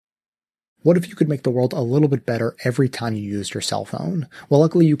What if you could make the world a little bit better every time you used your cell phone? Well,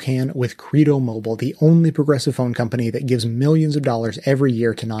 luckily you can with Credo Mobile, the only progressive phone company that gives millions of dollars every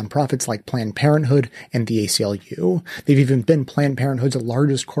year to nonprofits like Planned Parenthood and the ACLU. They've even been Planned Parenthood's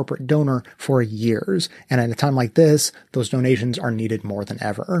largest corporate donor for years, and at a time like this, those donations are needed more than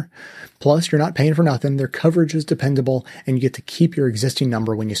ever. Plus, you're not paying for nothing, their coverage is dependable, and you get to keep your existing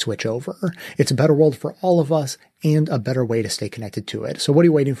number when you switch over. It's a better world for all of us, and a better way to stay connected to it. So what are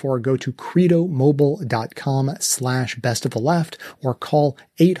you waiting for? Go to credomobile.com/bestoftheleft or call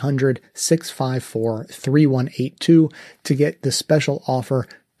 800-654-3182 to get the special offer,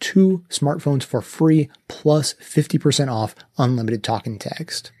 2 smartphones for free plus 50% off unlimited talk and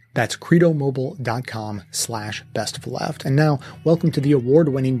text. That's credomobile.com/bestoftheleft. And now, welcome to the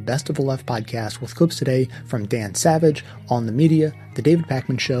award-winning Best of the Left podcast with clips today from Dan Savage, On the Media, The David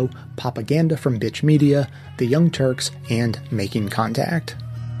Pakman Show, Propaganda from Bitch Media, The Young Turks, and Making Contact.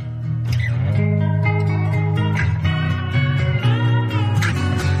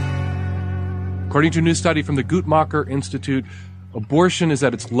 According to a new study from the Guttmacher Institute, abortion is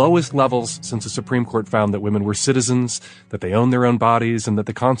at its lowest levels since the Supreme Court found that women were citizens, that they own their own bodies, and that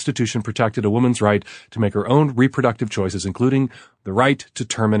the Constitution protected a woman's right to make her own reproductive choices, including the right to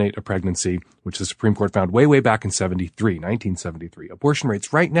terminate a pregnancy, which the Supreme Court found way back in 1973. Abortion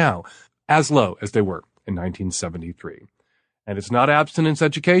rates right now as low as they were in 1973. And it's not abstinence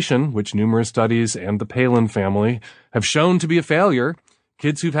education, which numerous studies and the Palin family have shown to be a failure.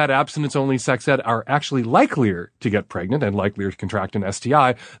 Kids who've had abstinence-only sex ed are actually likelier to get pregnant and likelier to contract an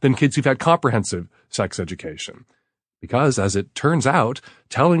STI than kids who've had comprehensive sex education. Because, as it turns out,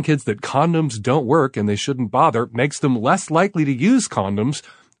 telling kids that condoms don't work and they shouldn't bother makes them less likely to use condoms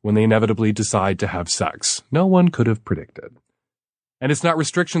when they inevitably decide to have sex. No one could have predicted. And it's not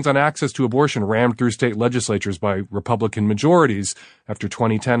restrictions on access to abortion rammed through state legislatures by Republican majorities after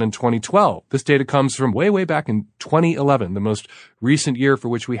 2010 and 2012. This data comes from way back in 2011, the most recent year for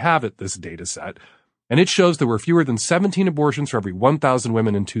which we have this data set. And it shows there were fewer than 17 abortions for every 1,000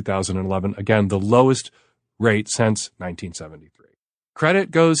 women in 2011. Again, the lowest rate since 1973. Credit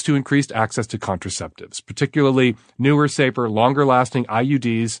goes to increased access to contraceptives, particularly newer, safer, longer-lasting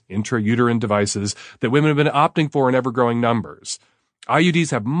IUDs, intrauterine devices, that women have been opting for in ever-growing numbers. IUDs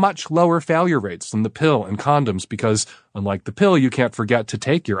have much lower failure rates than the pill and condoms because, unlike the pill, you can't forget to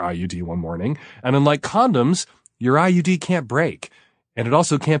take your IUD one morning. And unlike condoms, your IUD can't break. And it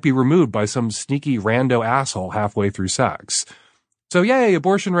also can't be removed by some sneaky rando asshole halfway through sex. So yay,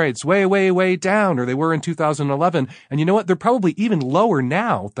 abortion rates way down, or they were in 2011. And you know what? They're probably even lower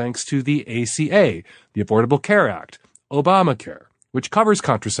now thanks to the ACA, the Affordable Care Act, Obamacare, which covers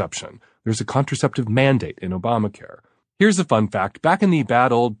contraception. There's a contraceptive mandate in Obamacare. Here's a fun fact. Back in the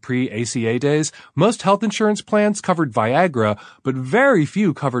bad old pre-ACA days, most health insurance plans covered Viagra, but very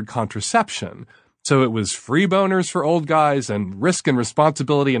few covered contraception. So it was free boners for old guys and risk and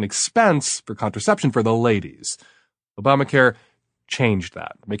responsibility and expense for contraception for the ladies. Obamacare changed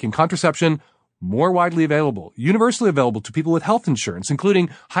that, making contraception more widely available, universally available to people with health insurance, including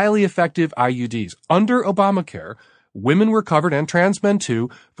highly effective IUDs. Under Obamacare, women were covered, and trans men too,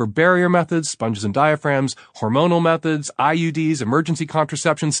 for barrier methods, sponges and diaphragms, hormonal methods, IUDs, emergency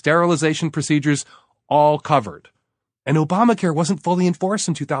contraception, sterilization procedures, all covered. And Obamacare wasn't fully enforced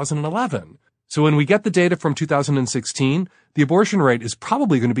in 2011. So when we get the data from 2016, the abortion rate is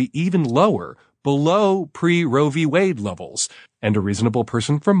probably going to be even lower, below pre-Roe v. Wade levels. And a reasonable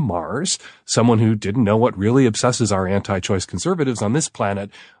person from Mars, someone who didn't know what really obsesses our anti-choice conservatives on this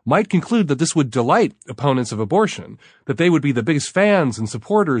planet, might conclude that this would delight opponents of abortion, that they would be the biggest fans and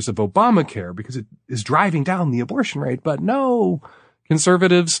supporters of Obamacare because it is driving down the abortion rate. But no,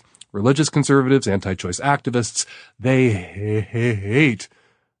 conservatives, religious conservatives, anti-choice activists, they hate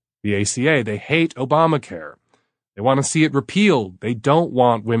the ACA. They hate Obamacare. They want to see it repealed. They don't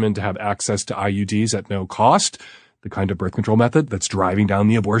want women to have access to IUDs at no cost, the kind of birth control method that's driving down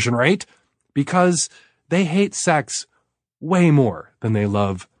the abortion rate, because they hate sex way more than they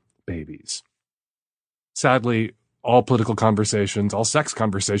love babies. Sadly, all political conversations, all sex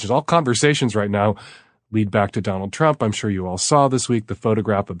conversations, all conversations right now lead back to Donald Trump. I'm sure you all saw this week the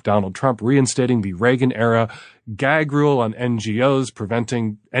photograph of Donald Trump reinstating the Reagan-era gag rule on NGOs,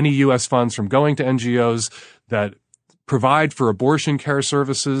 preventing any U.S. funds from going to NGOs that provide for abortion care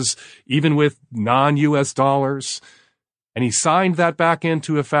services, even with non-U.S. dollars. And he signed that back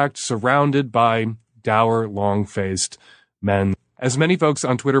into effect, surrounded by dour, long-faced men. As many folks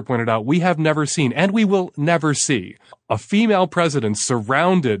on Twitter pointed out, we have never seen, and we will never see, a female president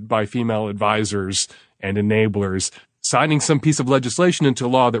surrounded by female advisors and enablers signing some piece of legislation into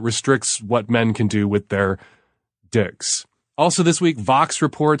law that restricts what men can do with their dicks. Also this week, Vox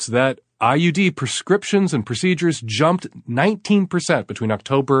reports that IUD prescriptions and procedures jumped 19% between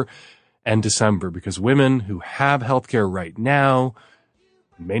October and December because women who have healthcare right now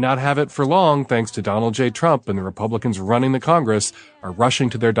may not have it for long thanks to Donald J. Trump and the Republicans running the Congress are rushing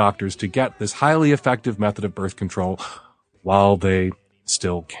to their doctors to get this highly effective method of birth control while they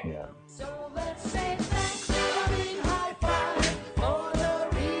still can. So let's say thanks for coming, high five, for the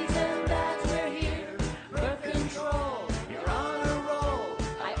reason that we're here. Birth control, you're on a roll,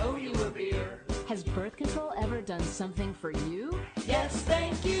 I owe you a beer. Has birth control ever done something for you? Yes,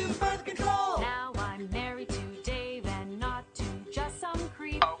 thank you, birth control. Now I'm married to Dave and not to just some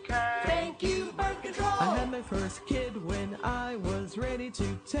creep. Thank you, birth control. I had my first kid when I was ready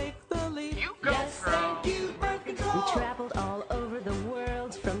to take the lead. Yes, thank you, birth control. We traveled all over the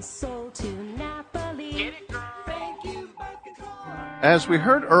world from Seoul to Napoli. Thank you, birth control. As we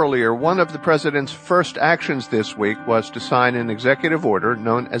heard earlier, one of the president's first actions this week was to sign an executive order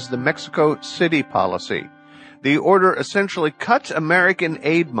known as the Mexico City Policy. The order essentially cuts American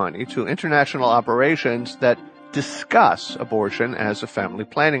aid money to international operations that discuss abortion as a family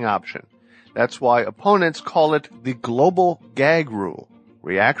planning option. That's why opponents call it the global gag rule.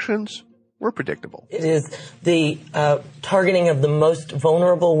 Reactions were predictable. It is the targeting of the most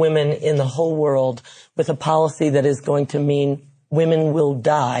vulnerable women in the whole world with a policy that is going to mean women will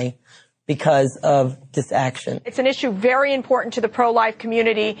die because of this action. It's an issue very important to the pro-life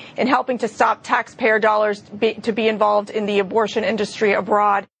community in helping to stop taxpayer dollars to be involved in the abortion industry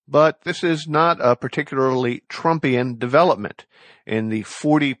abroad. But this is not a particularly Trumpian development. In the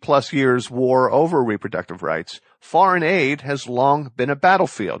 40-plus years war over reproductive rights, foreign aid has long been a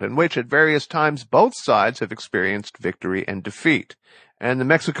battlefield in which at various times both sides have experienced victory and defeat. And the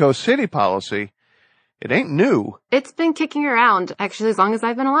Mexico City policy, it ain't new. It's been kicking around, actually, as long as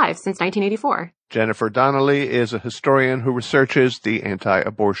I've been alive, since 1984. Jennifer Donnelly is a historian who researches the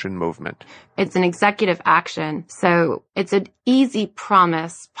anti-abortion movement. It's an executive action, so it's an easy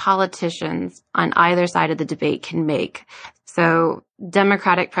promise politicians on either side of the debate can make. So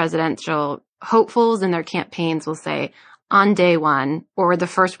Democratic presidential hopefuls in their campaigns will say, on day one or the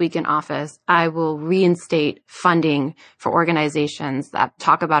first week in office, I will reinstate funding for organizations that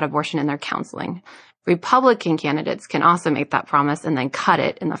talk about abortion in their counseling. Republican candidates can also make that promise and then cut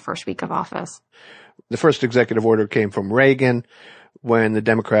it in the first week of office. The first executive order came from Reagan. When the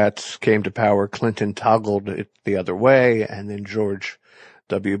Democrats came to power, Clinton toggled it the other way, and then George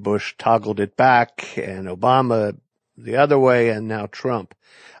W. Bush toggled it back, and Obama the other way, and now Trump.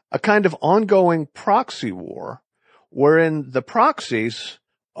 A kind of ongoing proxy war wherein the proxies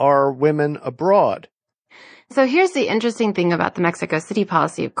are women abroad. So here's the interesting thing about the Mexico City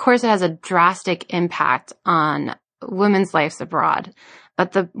policy. Of course, it has a drastic impact on women's lives abroad.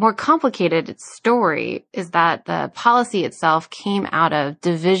 But the more complicated story is that the policy itself came out of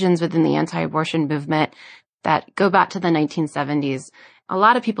divisions within the anti-abortion movement that go back to the 1970s. A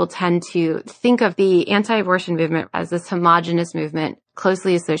lot of people tend to think of the anti-abortion movement as this homogenous movement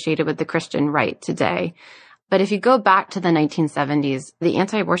closely associated with the Christian right today. But if you go back to the 1970s, the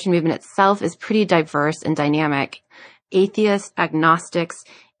anti-abortion movement itself is pretty diverse and dynamic. Atheists, agnostics,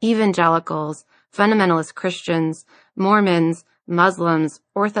 evangelicals, fundamentalist Christians, Mormons, Muslims,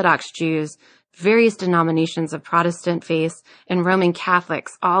 Orthodox Jews, various denominations of Protestant faith, and Roman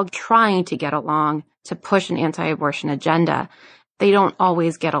Catholics all trying to get along to push an anti-abortion agenda. They don't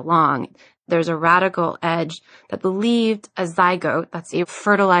always get along. There's a radical edge that believed a zygote, that's a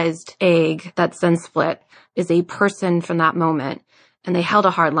fertilized egg that's then split, is a person from that moment. And they held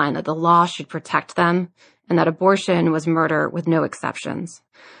a hard line that the law should protect them and that abortion was murder with no exceptions.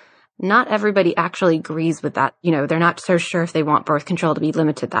 Not everybody actually agrees with that. They're not so sure if they want birth control to be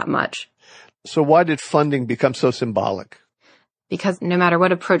limited that much. So why did funding become so symbolic? Because no matter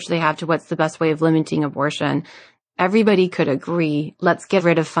what approach they have to what's the best way of limiting abortion, everybody could agree, let's get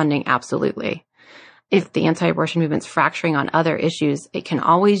rid of funding absolutely. If the anti-abortion movement's fracturing on other issues, it can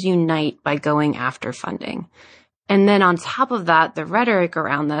always unite by going after funding. And then on top of that, the rhetoric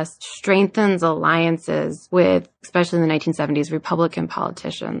around this strengthens alliances with, especially in the 1970s, Republican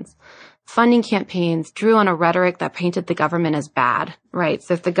politicians. Funding campaigns drew on a rhetoric that painted the government as bad, right?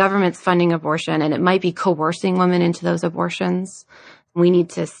 So if the government's funding abortion and it might be coercing women into those abortions, we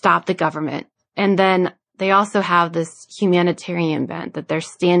need to stop the government. And then they also have this humanitarian bent that they're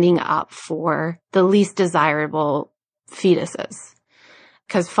standing up for the least desirable fetuses.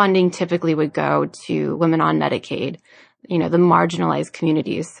 Because funding typically would go to women on Medicaid, the marginalized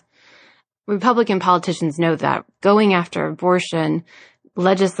communities. Republican politicians know that going after abortion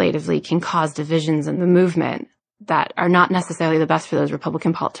legislatively can cause divisions in the movement that are not necessarily the best for those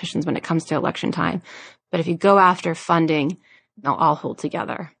Republican politicians when it comes to election time. But if you go after funding, they'll all hold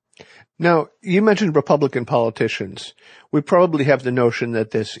together. Now, you mentioned Republican politicians. We probably have the notion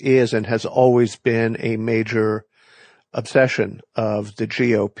that this is and has always been a major obsession of the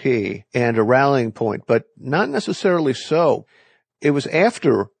GOP and a rallying point, but not necessarily so. It was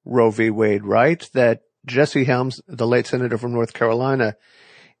after Roe v. Wade, right, that Jesse Helms, the late senator from North Carolina,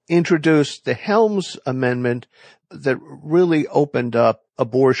 introduced the Helms Amendment that really opened up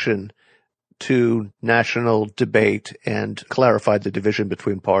abortion to national debate and clarified the division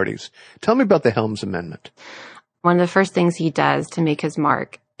between parties. Tell me about the Helms Amendment. One of the first things he does to make his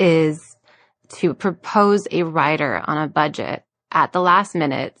mark is to propose a rider on a budget at the last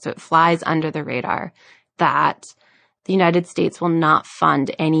minute, so it flies under the radar, that the United States will not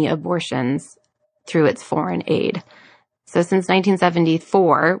fund any abortions through its foreign aid. So since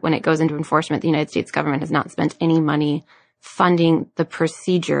 1974, when it goes into enforcement, the United States government has not spent any money funding the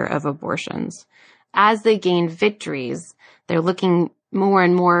procedure of abortions. As they gain victories, they're looking more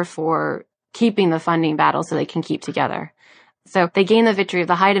and more for keeping the funding battle so they can keep together. So they gain the victory of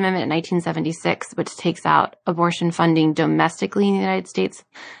the Hyde Amendment in 1976, which takes out abortion funding domestically in the United States.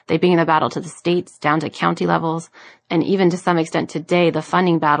 They bring the battle to the states, down to county levels. And even to some extent today, the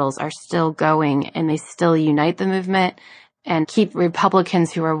funding battles are still going, and they still unite the movement and keep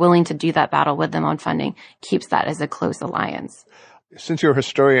Republicans who are willing to do that battle with them on funding, keeps that as a close alliance. Since you're a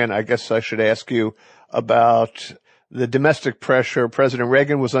historian, I guess I should ask you about the domestic pressure President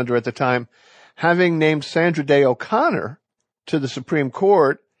Reagan was under at the time, having named Sandra Day O'Connor to the Supreme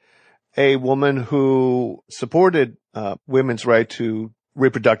Court, a woman who supported women's right to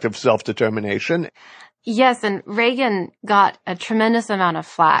reproductive self-determination. Yes, and Reagan got a tremendous amount of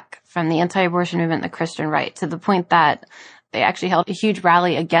flack from the anti-abortion movement and the Christian right, to the point that they actually held a huge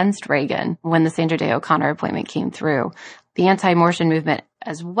rally against Reagan when the Sandra Day O'Connor appointment came through. The anti-abortion movement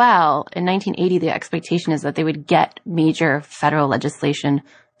as well, in 1980, the expectation is that they would get major federal legislation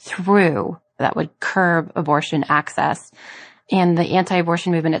through that would curb abortion access. And the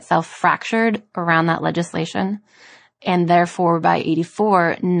anti-abortion movement itself fractured around that legislation. And therefore, by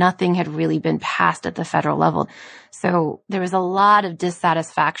 84, nothing had really been passed at the federal level. So there was a lot of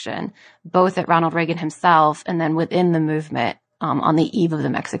dissatisfaction, both at Ronald Reagan himself and then within the movement on the eve of the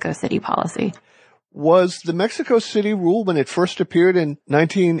Mexico City policy. Was the Mexico City rule, when it first appeared in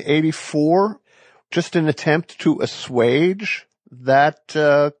 1984, just an attempt to assuage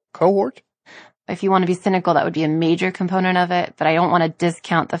that cohort? If you want to be cynical, that would be a major component of it. But I don't want to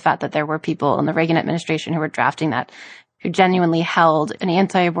discount the fact that there were people in the Reagan administration who were drafting that, who genuinely held an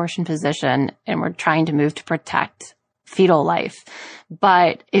anti-abortion position and were trying to move to protect fetal life.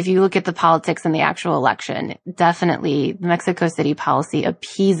 But if you look at the politics in the actual election, definitely the Mexico City policy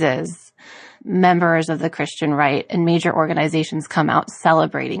appeases members of the Christian right, and major organizations come out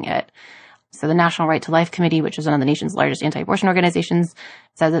celebrating it. So the National Right to Life Committee, which is one of the nation's largest anti-abortion organizations,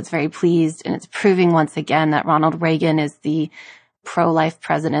 says it's very pleased, and it's proving once again that Ronald Reagan is the pro-life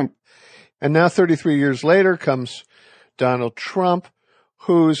president. And now 33 years later comes Donald Trump,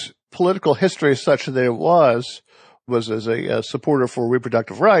 whose political history is such that it was as a supporter for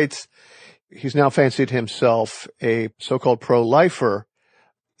reproductive rights. He's now fancied himself a so-called pro-lifer.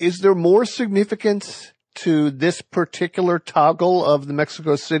 Is there more significance to this particular toggle of the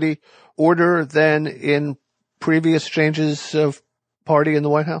Mexico City order than in previous changes of party in the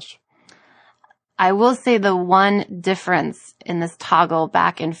White House? I will say the one difference in this toggle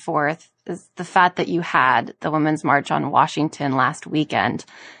back and forth is the fact that you had the Women's March on Washington last weekend,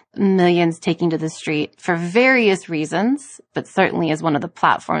 millions taking to the street for various reasons, but certainly as one of the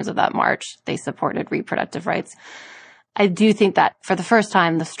platforms of that march, they supported reproductive rights. I do think that for the first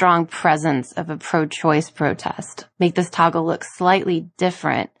time, the strong presence of a pro-choice protest make this toggle look slightly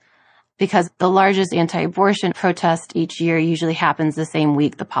different, because the largest anti-abortion protest each year usually happens the same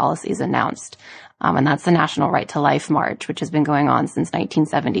week the policy is announced. And that's the National Right to Life March, which has been going on since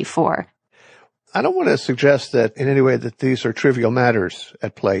 1974. I don't want to suggest that in any way that these are trivial matters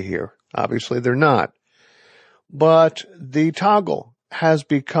at play here. Obviously, they're not. But the toggle has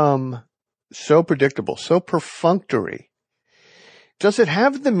become so predictable, so perfunctory. Does it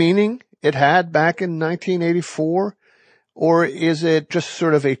have the meaning it had back in 1984? Or is it just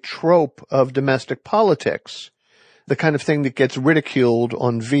sort of a trope of domestic politics, the kind of thing that gets ridiculed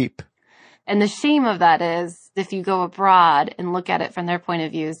on Veep? And the shame of that is, if you go abroad and look at it from their point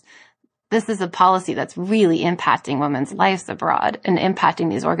of views, this is a policy that's really impacting women's lives abroad and impacting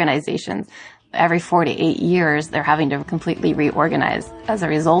these organizations. Every 4 to 8 years, they're having to completely reorganize as a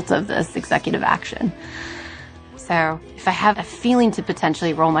result of this executive action. So if I have a feeling to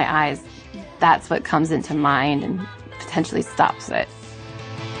potentially roll my eyes, that's what comes into mind and potentially stops it.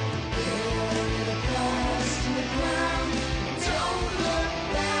 Don't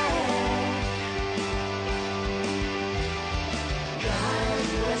look back.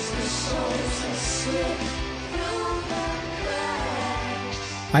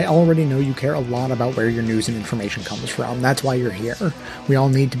 I already know you care a lot about where your news and information comes from. That's why you're here. We all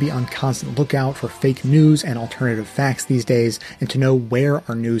need to be on constant lookout for fake news and alternative facts these days, and to know where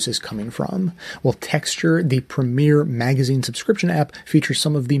our news is coming from. Well, Texture, the premier magazine subscription app, features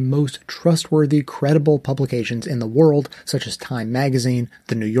some of the most trustworthy, credible publications in the world, such as Time Magazine,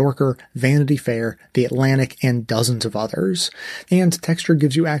 The New Yorker, Vanity Fair, The Atlantic, and dozens of others. And Texture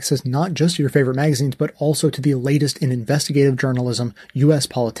gives you access not just to your favorite magazines, but also to the latest in investigative journalism, U.S.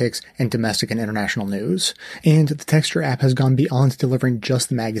 politics, and domestic and international news. And the Texture app has gone beyond delivering just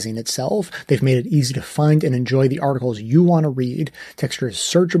the magazine itself. They've made it easy to find and enjoy the articles you want to read. Texture is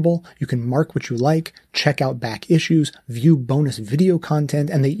searchable, you can mark what you like, check out back issues, view bonus video content,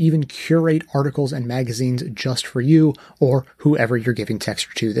 and they even curate articles and magazines just for you or whoever you're giving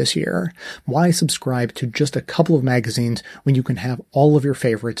Texture to this year. Why subscribe to just a couple of magazines when you can have all of your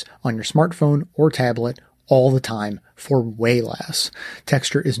favorites on your smartphone or tablet all the time for way less?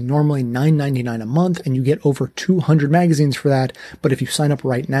 Texture is normally $9.99 a month, and you get over 200 magazines for that. But if you sign up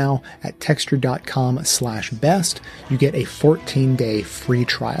right now at texture.com/best, you get a 14-day free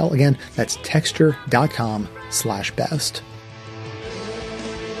trial. Again, that's texture.com/best.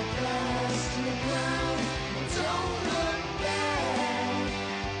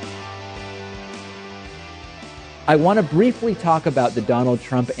 I want to briefly talk about the Donald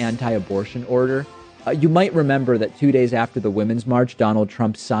Trump anti-abortion order. You might remember that 2 days after the Women's March, Donald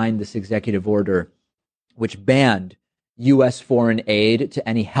Trump signed this executive order which banned U.S. foreign aid to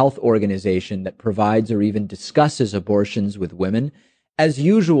any health organization that provides or even discusses abortions with women. As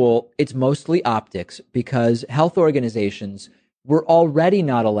usual, it's mostly optics because health organizations were already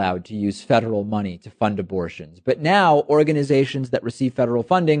not allowed to use federal money to fund abortions. But now organizations that receive federal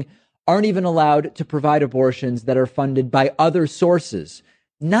funding aren't even allowed to provide abortions that are funded by other sources.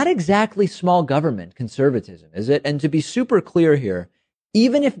 Not exactly small government conservatism, is it? And to be super clear here,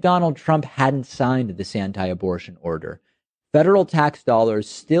 even if Donald Trump hadn't signed this anti-abortion order, federal tax dollars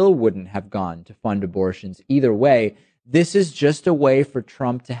still wouldn't have gone to fund abortions either way. This is just a way for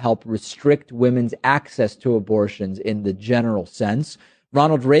Trump to help restrict women's access to abortions in the general sense.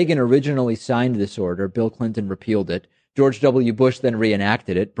 Ronald Reagan originally signed this order. Bill Clinton repealed it. George W. Bush then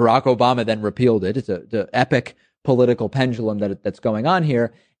reenacted it. Barack Obama then repealed it. It's the epic political pendulum that's going on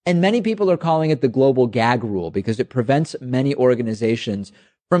here. And many people are calling it the global gag rule because it prevents many organizations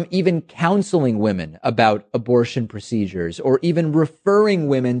from even counseling women about abortion procedures or even referring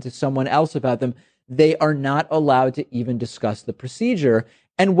women to someone else about them. They are not allowed to even discuss the procedure.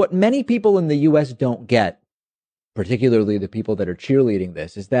 And what many people in the U.S. don't get, particularly the people that are cheerleading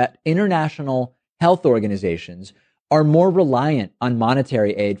this, is that international health organizations are more reliant on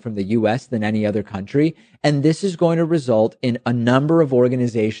monetary aid from the U.S. than any other country. And this is going to result in a number of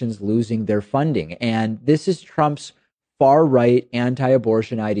organizations losing their funding. And this is Trump's far-right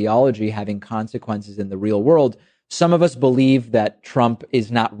anti-abortion ideology having consequences in the real world. Some of us believe that Trump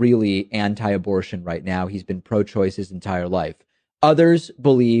is not really anti-abortion right now. He's been pro-choice his entire life. Others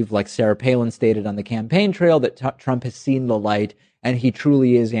believe, like Sarah Palin stated on the campaign trail, that Trump has seen the light and he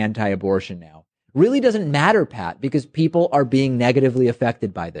truly is anti-abortion now. Really doesn't matter, Pat, because people are being negatively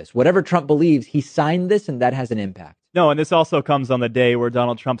affected by this. Whatever Trump believes, he signed this and that has an impact. No, and this also comes on the day where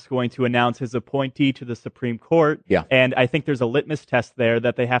Donald Trump's going to announce his appointee to the Supreme Court. Yeah. And I think there's a litmus test there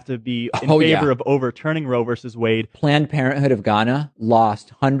that they have to be in favor of overturning Roe versus Wade. Planned Parenthood of Ghana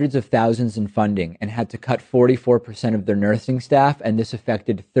lost hundreds of thousands in funding and had to cut 44% of their nursing staff. And this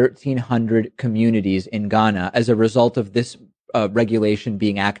affected 1,300 communities in Ghana as a result of this regulation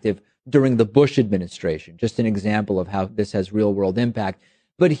being active during the Bush administration. Just an example of how this has real world impact.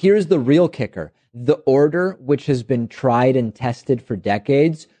 But here's the real kicker. The order, which has been tried and tested for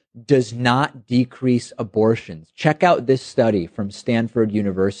decades, does not decrease abortions. Check out this study from Stanford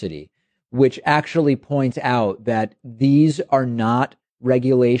University, which actually points out that these are not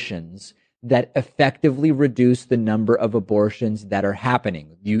regulations that effectively reduce the number of abortions that are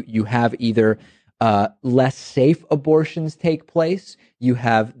happening. You have either less safe abortions take place. You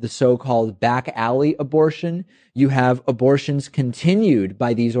have the so-called back alley abortion. You have abortions continued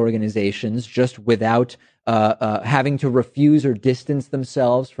by these organizations just without having to refuse or distance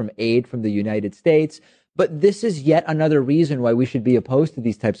themselves from aid from the United States. But this is yet another reason why we should be opposed to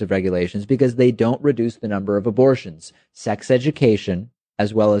these types of regulations, because they don't reduce the number of abortions. Sex education,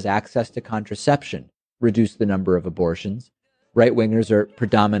 as well as access to contraception, reduce the number of abortions. Right-wingers are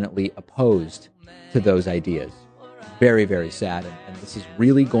predominantly opposed to those ideas. Very, very sad. And this is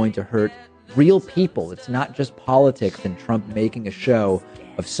really going to hurt real people. It's not just politics and Trump making a show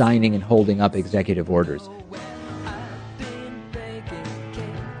of signing and holding up executive orders.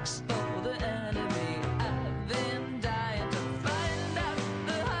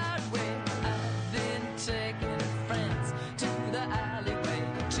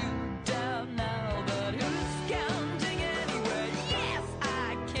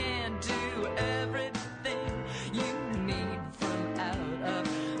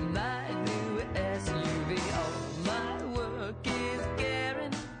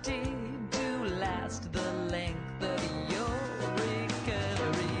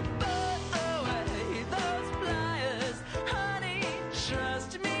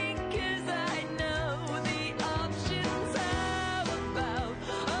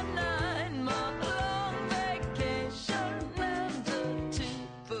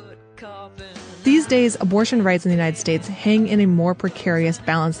 These days, abortion rights in the United States hang in a more precarious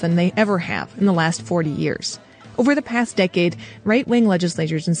balance than they ever have in the last 40 years. Over the past decade, right-wing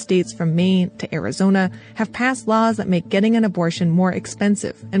legislatures in states from Maine to Arizona have passed laws that make getting an abortion more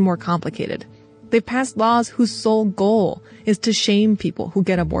expensive and more complicated. They've passed laws whose sole goal is to shame people who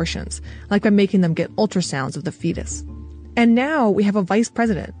get abortions, like by making them get ultrasounds of the fetus. And now we have a vice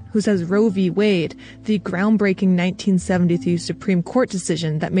president who says Roe v. Wade, the groundbreaking 1973 Supreme Court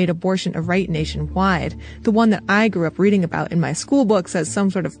decision that made abortion a right nationwide, the one that I grew up reading about in my school books as some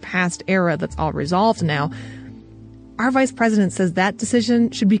sort of past era that's all resolved now, our vice president says that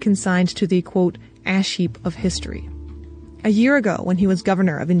decision should be consigned to the, quote, ash heap of history. A year ago, when he was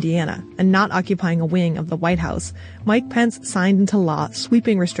governor of Indiana and not occupying a wing of the White House, Mike Pence signed into law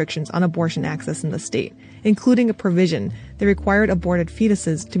sweeping restrictions on abortion access in the state, including a provision that required aborted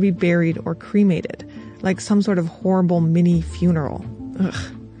fetuses to be buried or cremated, like some sort of horrible mini funeral. Ugh.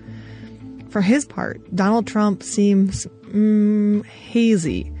 For his part, Donald Trump seems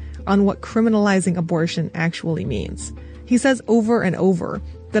hazy on what criminalizing abortion actually means. He says over and over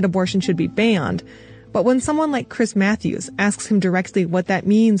that abortion should be banned, but when someone like Chris Matthews asks him directly what that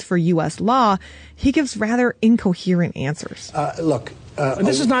means for U.S. law, he gives rather incoherent answers.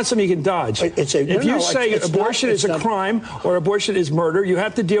 This is not something you can dodge. If you say abortion is a crime or abortion is murder, you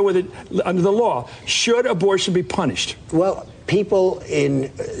have to deal with it under the law. Should abortion be punished? Well, people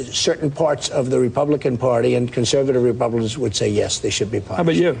in certain parts of the Republican Party and conservative Republicans would say, yes, they should be punished. How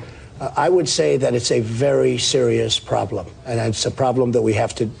about you? I would say that it's a very serious problem, and it's a problem that we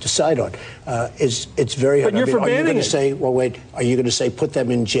have to decide on. It's very hard. But you're for banning it. Are you going to say, well, wait, are you going to say put them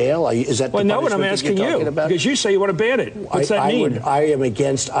in jail? Is that well, the no, what I'm punishment asking you're talking you, about? because you say you want to ban it. What's that mean?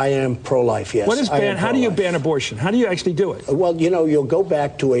 I am pro-life, yes. What is ban? How do you ban abortion? How do you actually do it? Well, you'll go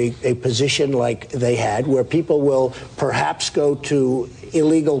back to a position like they had where people will perhaps go to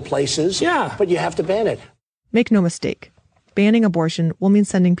illegal places, yeah, but you have to ban it. Make no mistake. Banning abortion will mean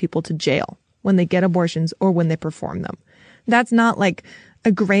sending people to jail when they get abortions or when they perform them. That's not like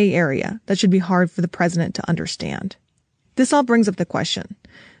a gray area that should be hard for the president to understand. This all brings up the question,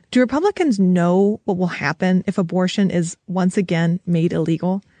 do Republicans know what will happen if abortion is once again made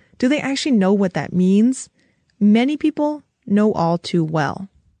illegal? Do they actually know what that means? Many people know all too well.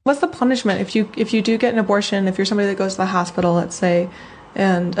 What's the punishment if you do get an abortion, if you're somebody that goes to the hospital, let's say,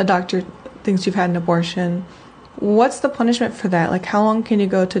 and a doctor thinks you've had an abortion? What's the punishment for that? Like, how long can you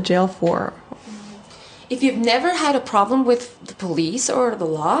go to jail for? If you've never had a problem with the police or the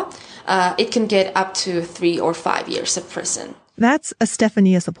law, it can get up to 3 or 5 years of prison. That's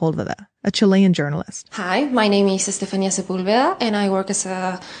Estefania Sepulveda, a Chilean journalist. Hi, my name is Estefania Sepulveda, and I work as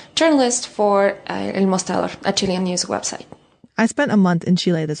a journalist for El Mostrador, a Chilean news website. I spent a month in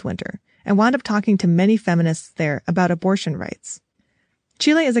Chile this winter and wound up talking to many feminists there about abortion rights.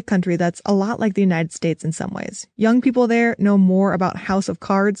 Chile is a country that's a lot like the United States in some ways. Young people there know more about House of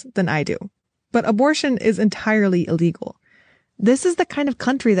Cards than I do. But abortion is entirely illegal. This is the kind of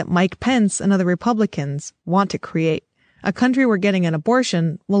country that Mike Pence and other Republicans want to create. A country where getting an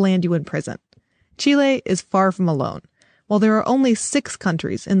abortion will land you in prison. Chile is far from alone. While there are only 6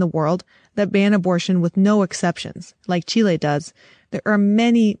 countries in the world that ban abortion with no exceptions, like Chile does, there are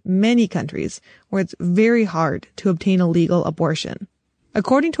many, many countries where it's very hard to obtain a legal abortion.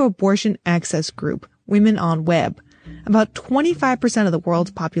 According to abortion access group Women on Web, about 25% of the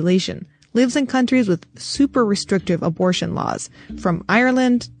world's population lives in countries with super restrictive abortion laws, from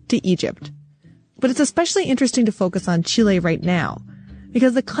Ireland to Egypt. But it's especially interesting to focus on Chile right now,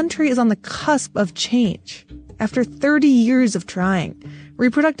 because the country is on the cusp of change. After 30 years of trying,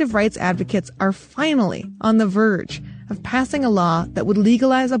 reproductive rights advocates are finally on the verge of passing a law that would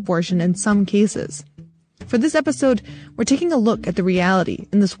legalize abortion in some cases. For this episode, we're taking a look at the reality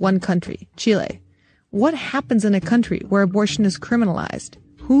in this one country, Chile. What happens in a country where abortion is criminalized?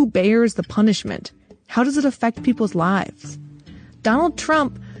 Who bears the punishment? How does it affect people's lives? Donald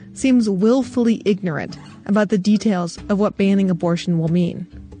Trump seems willfully ignorant about the details of what banning abortion will mean.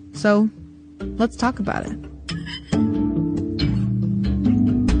 So, let's talk about it.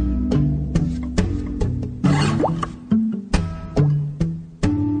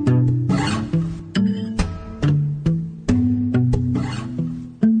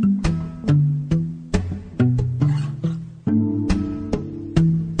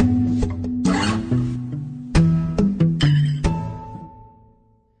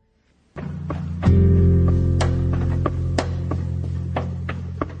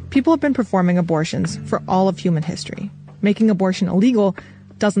 People have been performing abortions for all of human history. Making abortion illegal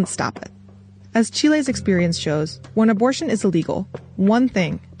doesn't stop it. As Chile's experience shows, when abortion is illegal, one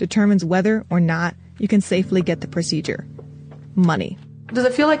thing determines whether or not you can safely get the procedure: money. Does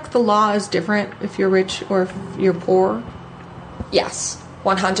it feel like the law is different if you're rich or if you're poor? Yes,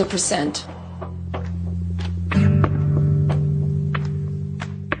 100%.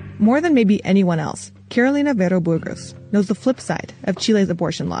 More than maybe anyone else, Carolina Vero Burgos knows the flip side of Chile's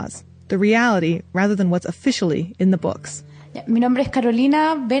abortion laws, the reality rather than what's officially in the books. Mi nombre es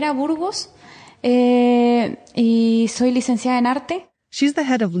Carolina Vera Burgos y soy licenciada en arte. She's the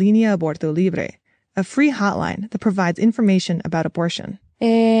head of Línea Aborto Libre, a free hotline that provides information about abortion.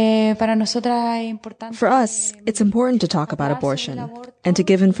 For us, it's important to talk about abortion and to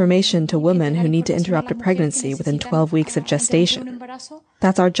give information to women who need to interrupt a pregnancy within 12 weeks of gestation.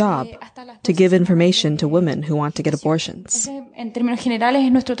 That's our job, to give information to women who want to get abortions.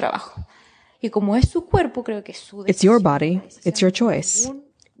 It's your body, it's your choice.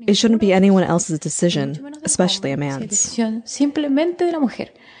 It shouldn't be anyone else's decision, especially a man's.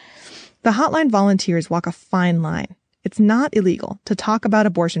 The hotline volunteers walk a fine line. It's not illegal to talk about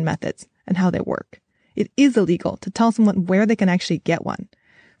abortion methods and how they work. It is illegal to tell someone where they can actually get one.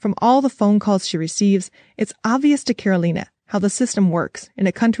 From all the phone calls she receives, it's obvious to Carolina how the system works in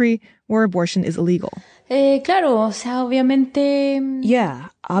a country where abortion is illegal. Yeah,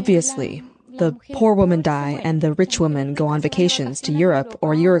 obviously. The poor women die and the rich women go on vacations to Europe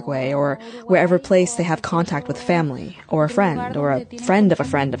or Uruguay or wherever place they have contact with family or a friend of a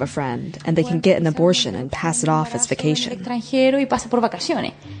friend of a friend, and they can get an abortion and pass it off as vacation. The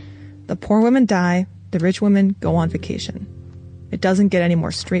poor women die, the rich women go on vacation. It doesn't get any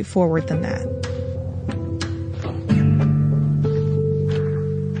more straightforward than that.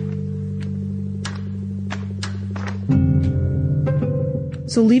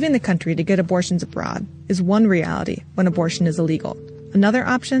 So leaving the country to get abortions abroad is one reality when abortion is illegal. Another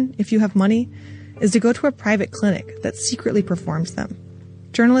option, if you have money, is to go to a private clinic that secretly performs them.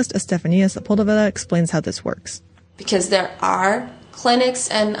 Journalist Estefania Sepulveda explains how this works. Because there are clinics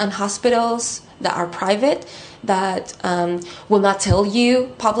and hospitals that are private that will not tell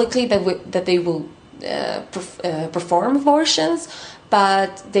you publicly that they will perform abortions,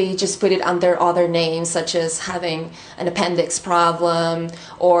 but they just put it under other names, such as having an appendix problem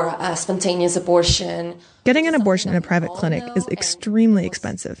or a spontaneous abortion. Getting an abortion in a private clinic is extremely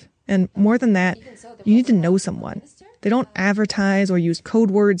expensive. And more than that, you need to know someone. They don't advertise or use code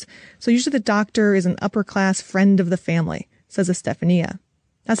words, so usually the doctor is an upper-class friend of the family, says Estefania.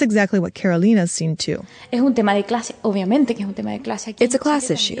 That's exactly what Carolina's seen too. It's a class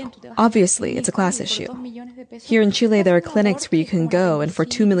issue. Obviously, it's a class issue. Here in Chile, there are clinics where you can go, and for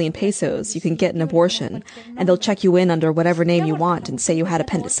 2 million pesos, you can get an abortion, and they'll check you in under whatever name you want and say you had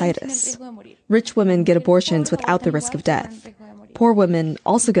appendicitis. Rich women get abortions without the risk of death. Poor women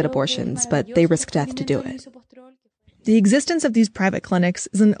also get abortions, but they risk death to do it. The existence of these private clinics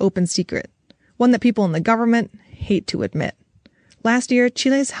is an open secret, one that people in the government hate to admit. Last year,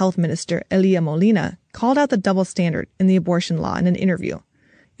 Chile's health minister, Elia Molina, called out the double standard in the abortion law in an interview.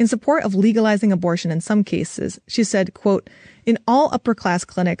 In support of legalizing abortion in some cases, she said, quote, "In all upper-class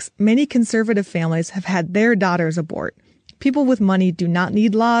clinics, many conservative families have had their daughters abort. People with money do not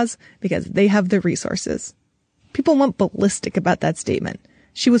need laws because they have the resources." People went ballistic about that statement.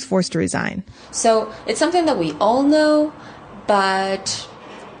 She was forced to resign. So it's something that we all know, but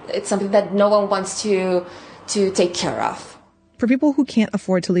it's something that no one wants to take care of. For people who can't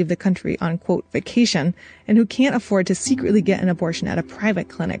afford to leave the country on, quote, vacation, and who can't afford to secretly get an abortion at a private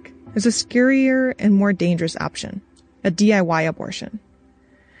clinic, there's a scarier and more dangerous option, a DIY abortion.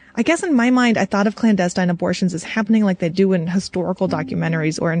 I guess in my mind, I thought of clandestine abortions as happening like they do in historical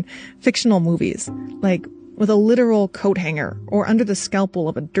documentaries or in fictional movies, like with a literal coat hanger or under the scalpel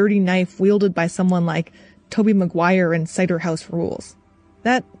of a dirty knife wielded by someone like Tobey Maguire in Cider House Rules.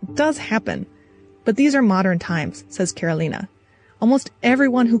 That does happen. But these are modern times, says Carolina. Almost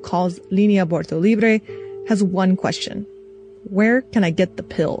everyone who calls Línea Aborto Libre has one question. Where can I get the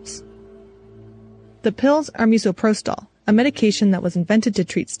pills? The pills are misoprostol, a medication that was invented to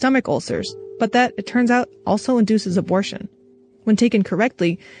treat stomach ulcers, but that, it turns out, also induces abortion. When taken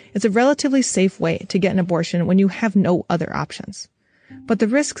correctly, it's a relatively safe way to get an abortion when you have no other options. But the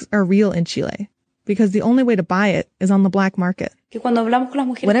risks are real in Chile, because the only way to buy it is on the black market.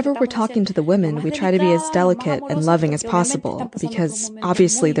 Whenever we're talking to the women, we try to be as delicate and loving as possible, because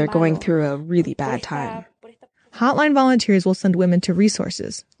obviously they're going through a really bad time. Hotline volunteers will send women to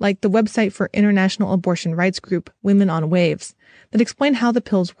resources, like the website for international abortion rights group Women on Waves, that explain how the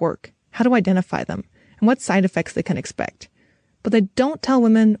pills work, how to identify them, and what side effects they can expect. But they don't tell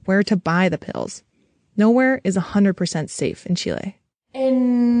women where to buy the pills. Nowhere is 100% safe in Chile.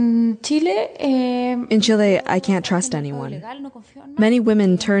 In Chile, I can't trust anyone. Many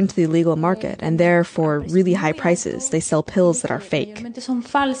women turn to the illegal market, and there, for really high prices, they sell pills that are fake.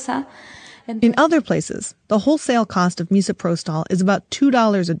 In other places, the wholesale cost of misoprostol is about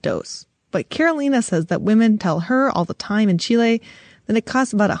 $2 a dose. But Carolina says that women tell her all the time in Chile that it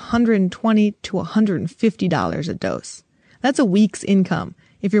costs about $120 to $150 a dose. That's a week's income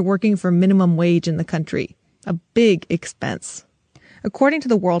if you're working for minimum wage in the country. A big expense. According to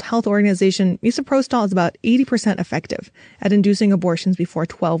the World Health Organization, misoprostol is about 80% effective at inducing abortions before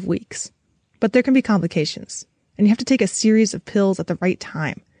 12 weeks. But there can be complications, and you have to take a series of pills at the right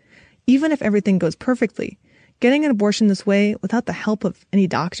time. Even if everything goes perfectly, getting an abortion this way without the help of any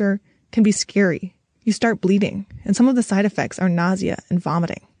doctor can be scary. You start bleeding, and some of the side effects are nausea and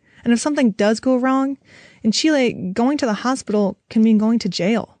vomiting. And if something does go wrong, in Chile, going to the hospital can mean going to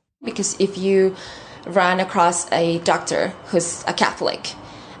jail. Because if you run across a doctor who's a Catholic,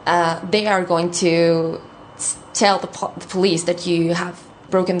 they are going to tell the police that you have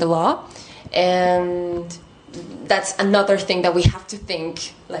broken the law. And that's another thing that we have to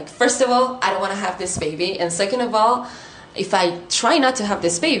think. Like, first of all, I don't want to have this baby. And second of all, if I try not to have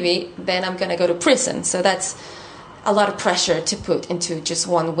this baby, then I'm going to go to prison. So that's a lot of pressure to put into just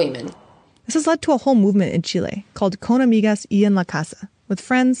one woman. This has led to a whole movement in Chile called Con Amigas y en la Casa, with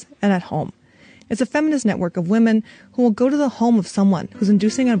friends and at home. It's a feminist network of women who will go to the home of someone who's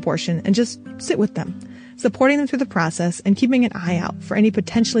inducing an abortion and just sit with them, supporting them through the process and keeping an eye out for any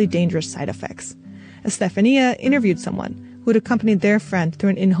potentially dangerous side effects. Estefania interviewed someone who had accompanied their friend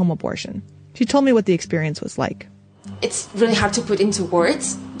through an in-home abortion. She told me what the experience was like. It's really hard to put into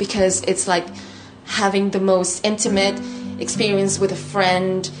words because it's like having the most intimate experience with a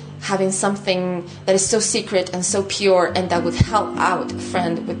friend, having something that is so secret and so pure and that would help out a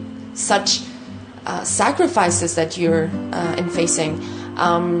friend with such sacrifices that you're facing.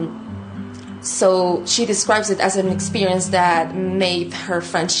 So she describes it as an experience that made her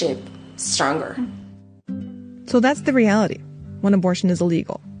friendship stronger. So that's the reality when abortion is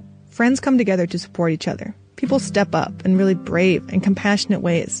illegal. Friends come together to support each other. People step up in really brave and compassionate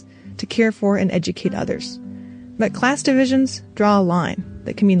ways to care for and educate others. But class divisions draw a line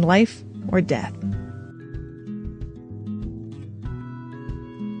that can mean life or death.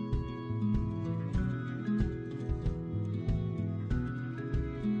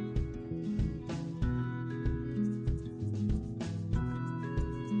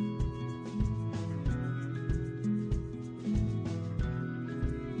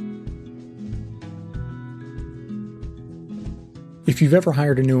 If you've ever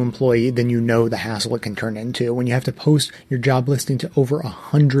hired a new employee, then you know the hassle it can turn into when you have to post your job listing to over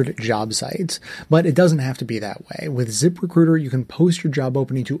 100 job sites. But it doesn't have to be that way. With ZipRecruiter, you can post your job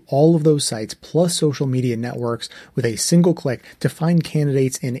opening to all of those sites plus social media networks with a single click to find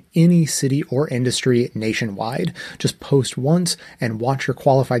candidates in any city or industry nationwide. Just post once and watch your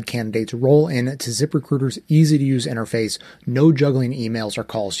qualified candidates roll in to ZipRecruiter's easy-to-use interface, no juggling emails or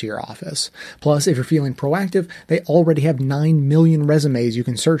calls to your office. Plus, if you're feeling proactive, they already have 9 million resumes you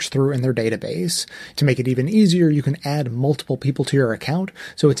can search through in their database. To make it even easier, you can add multiple people to your account,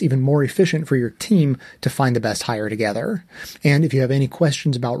 so it's even more efficient for your team to find the best hire together. And if you have any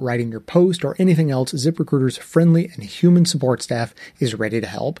questions about writing your post or anything else, ZipRecruiter's friendly and human support staff is ready to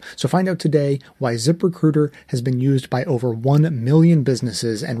help. So find out today why ZipRecruiter has been used by over 1 million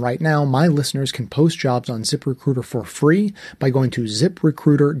businesses, and right now my listeners can post jobs on ZipRecruiter for free by going to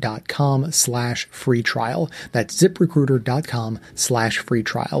ZipRecruiter.com/free trial. That's ZipRecruiter.com/free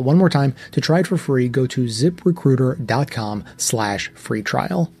trial. One more time, to try it for free, go to ZipRecruiter.com/free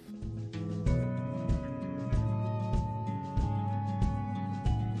trial.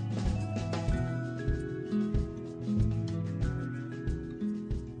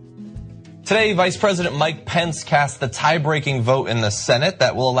 Today, Vice President Mike Pence cast the tie-breaking vote in the Senate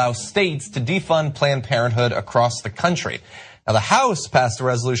that will allow states to defund Planned Parenthood across the country. Now, the House passed a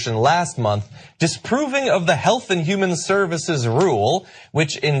resolution last month disapproving of the Health and Human Services rule,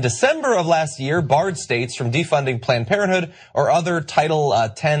 which in December of last year barred states from defunding Planned Parenthood or other Title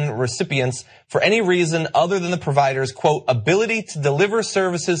X recipients for any reason other than the provider's, quote, ability to deliver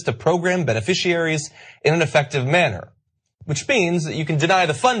services to program beneficiaries in an effective manner. Which means that you can deny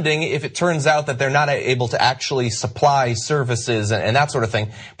the funding if it turns out that they're not able to actually supply services and that sort of thing.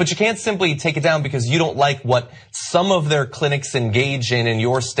 But you can't simply take it down because you don't like what some of their clinics engage in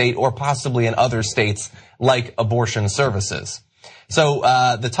your state or possibly in other states, like abortion services. So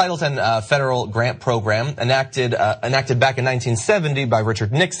the Title X federal grant program enacted back in 1970 by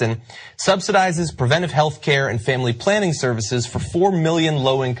Richard Nixon subsidizes preventive health care and family planning services for 4 million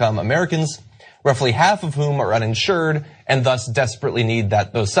low-income Americans. roughly half of whom are uninsured and thus desperately need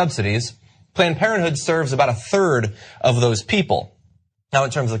those subsidies. Planned Parenthood serves about a third of those people. Now, in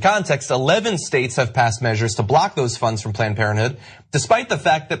terms of the context, 11 states have passed measures to block those funds from Planned Parenthood, despite the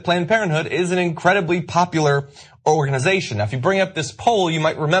fact that Planned Parenthood is an incredibly popular organization. Now, if you bring up this poll, you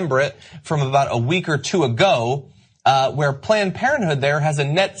might remember it from about a week or two ago, where Planned Parenthood there has a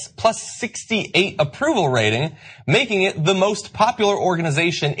net plus 68 approval rating, making it the most popular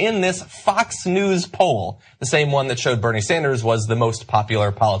organization in this Fox News poll, the same one that showed Bernie Sanders was the most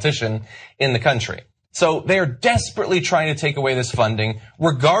popular politician in the country. So they are desperately trying to take away this funding,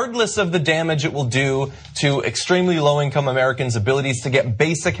 regardless of the damage it will do to extremely low-income Americans' abilities to get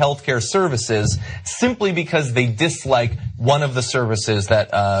basic healthcare services, simply because they dislike one of the services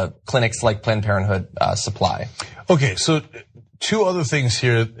that clinics like Planned Parenthood supply. Okay, so two other things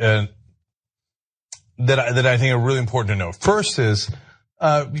here that I think are really important to know. First is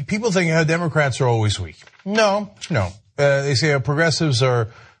people think Democrats are always weak. No. They say progressives are.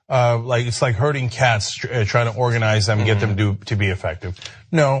 It's like herding cats, trying to organize them and get them to be effective.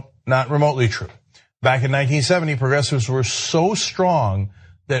 No, not remotely true. Back in 1970, progressives were so strong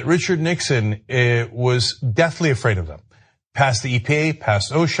that Richard Nixon was deathly afraid of them. Passed the EPA,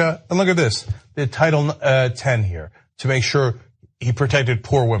 passed OSHA, and look at this, the Title 10 here to make sure he protected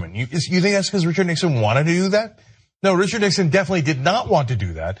poor women. You think that's because Richard Nixon wanted to do that? No, Richard Nixon definitely did not want to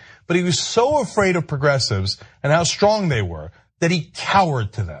do that, but he was so afraid of progressives and how strong they were that he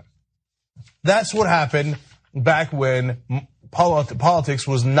cowered to them. That's what happened back when politics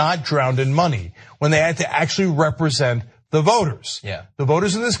was not drowned in money, when they had to actually represent the voters. Yeah. The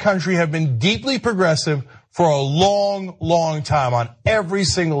voters in this country have been deeply progressive for a long, long time on every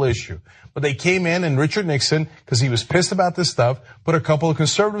single issue. But they came in, and Richard Nixon, because he was pissed about this stuff, put a couple of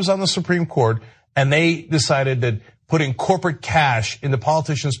conservatives on the Supreme Court, and they decided that putting corporate cash in the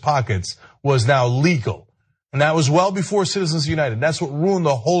politicians' pockets was now legal. And that was well before Citizens United. That's what ruined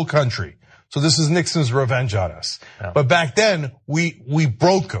the whole country. So this is Nixon's revenge on us. Yeah. But back then, we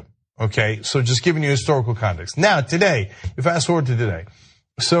broke him, okay? So just giving you historical context. Now, today, you fast forward to today.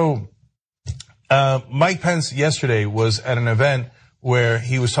 So Mike Pence yesterday was at an event where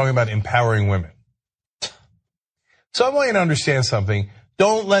he was talking about empowering women. So I want you to understand something.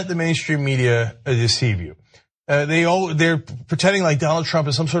 Don't let the mainstream media deceive you. They're pretending like Donald Trump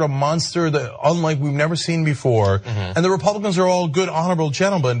is some sort of monster that unlike we've never seen before. And the Republicans are all good, honorable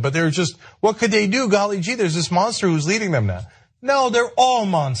gentlemen, but they're just, what could they do? Golly gee, there's this monster who's leading them now. No, they're all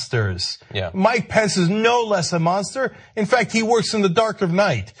monsters. Yeah. Mike Pence is no less a monster. In fact, he works in the dark of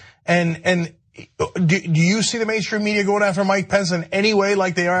night. And do you see the mainstream media going after Mike Pence in any way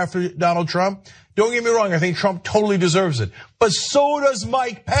like they are after Donald Trump? Don't get me wrong, I think Trump totally deserves it. But so does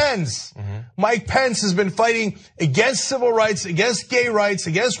Mike Pence. Mike Pence has been fighting against civil rights, against gay rights,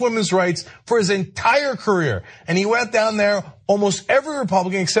 against women's rights for his entire career. And he went down there, almost every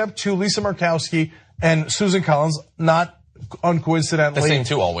Republican except to Lisa Murkowski and Susan Collins, not uncoincidentally. The same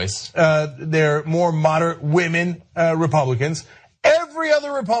two always. They're more moderate women Republicans. Every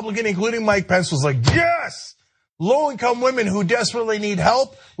other Republican, including Mike Pence, was like, yes! Low-income women who desperately need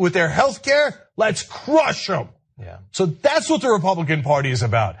help with their health care, let's crush them. Yeah. So that's what the Republican Party is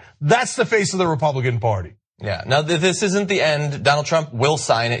about. That's the face of the Republican Party. Yeah. Now, this isn't the end. Donald Trump will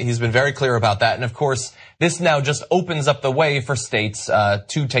sign it. He's been very clear about that. And of course, this now just opens up the way for states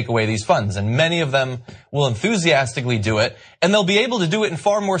to take away these funds. And many of them will enthusiastically do it. And they'll be able to do it in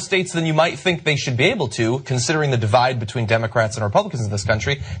far more states than you might think they should be able to, considering the divide between Democrats and Republicans in this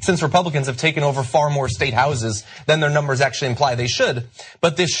country, since Republicans have taken over far more state houses than their numbers actually imply they should.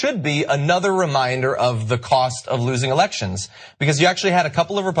 But this should be another reminder of the cost of losing elections, because you actually had a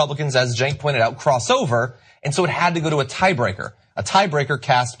couple of Republicans, as Cenk pointed out, cross over. And so it had to go to a tiebreaker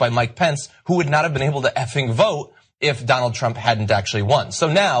cast by Mike Pence, who would not have been able to effing vote if Donald Trump hadn't actually won.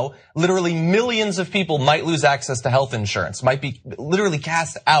 So now, literally millions of people might lose access to health insurance, might be literally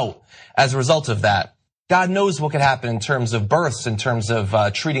cast out as a result of that. God knows what could happen in terms of births, in terms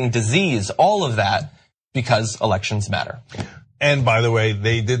of treating disease, all of that, because elections matter. And by the way,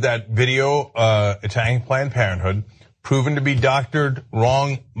 they did that video attacking Planned Parenthood, proven to be doctored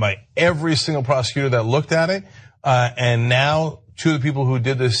wrong by every single prosecutor that looked at it. And now two of the people who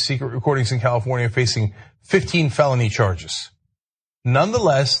did the secret recordings in California are facing 15 felony charges.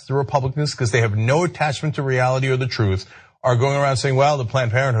 Nonetheless, the Republicans, because they have no attachment to reality or the truth, are going around saying, well, the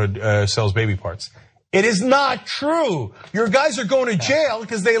Planned Parenthood sells baby parts. It is not true. Your guys are going to jail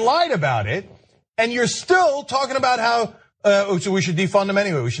because they lied about it. And you're still talking about how so we should defund them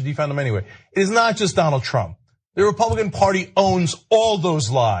anyway. We should defund them anyway. It is not just Donald Trump. The Republican Party owns all those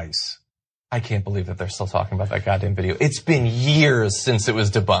lies. I can't believe that they're still talking about that goddamn video. It's been years since it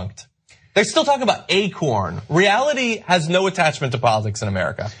was debunked. They still talk about Acorn. Reality has no attachment to politics in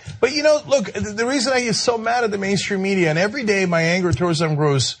America. But look, the reason I get so mad at the mainstream media, and every day my anger towards them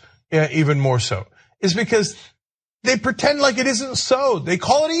grows even more so, is because they pretend like it isn't so. They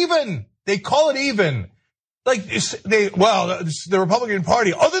call it even. Like the Republican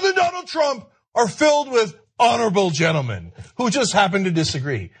Party, other than Donald Trump, are filled with honorable gentlemen who just happen to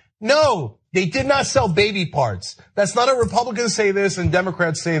disagree. No, they did not sell baby parts. That's not a Republican say this and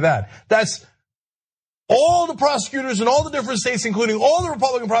Democrats say that. That's all the prosecutors in all the different states, including all the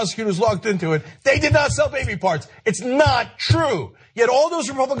Republican prosecutors locked into it. They did not sell baby parts. It's not true. Yet all those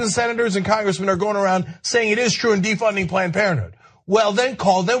Republican senators and congressmen are going around saying it is true and defunding Planned Parenthood. Well, then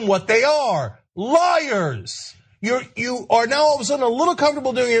call them what they are. Liars. You are now all of a sudden a little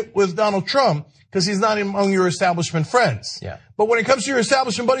comfortable doing it with Donald Trump because he's not among your establishment friends. Yeah. But when it comes to your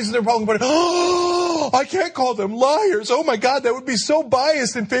establishment buddies in the Republican Party, I can't call them liars. Oh my God, that would be so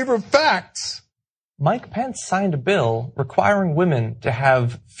biased in favor of facts. Mike Pence signed a bill requiring women to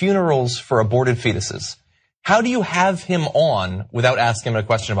have funerals for aborted fetuses. How do you have him on without asking him a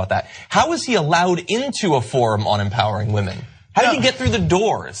question about that? How is he allowed into a forum on empowering women? How did he get through the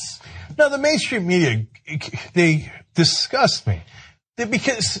doors? Now, the mainstream media, they disgust me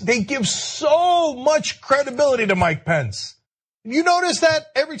because they give so much credibility to Mike Pence. You notice that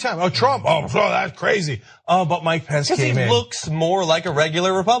every time. Oh, Trump. Oh, that's crazy. Oh, but Mike Pence came in. He looks more like a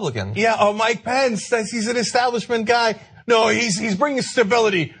regular Republican. Yeah. Oh, Mike Pence. He's an establishment guy. No, he's bringing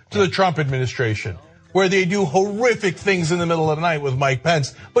stability to the Trump administration, where they do horrific things in the middle of the night with Mike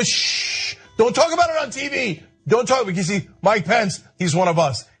Pence. But shh, don't talk about it on TV. Don't talk because Mike Pence, he's one of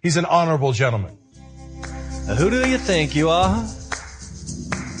us. He's an honorable gentleman. Now, who do you think you are?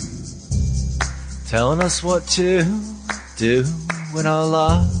 Telling us what to do in our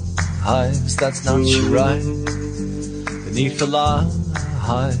lives, that's not your right. Beneath the lies,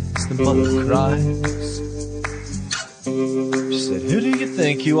 the mother cries. She said, who do you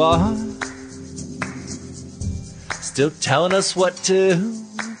think you are? Still telling us what to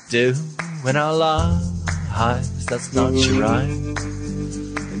do in our lives, that's not your right.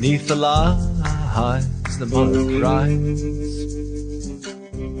 Beneath the lies, the mother cries.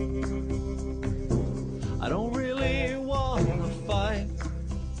 I don't really want to fight,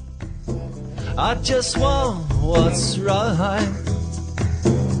 I just want what's right.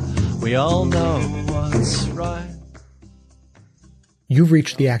 We all know what's right. You've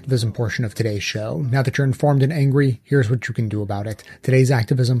reached the activism portion of today's show. Now that you're informed and angry, here's what you can do about it. Today's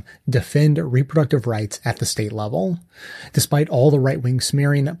activism: defend reproductive rights at the state level. Despite all the right-wing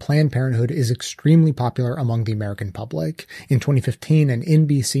smearing, Planned Parenthood is extremely popular among the American public. In 2015, an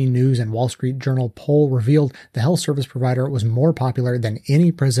NBC News and Wall Street Journal poll revealed the health service provider was more popular than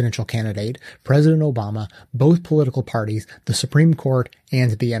any presidential candidate, President Obama, both political parties, the Supreme Court,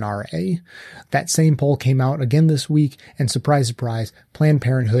 and the NRA. That same poll came out again this week, and surprise, surprise, Planned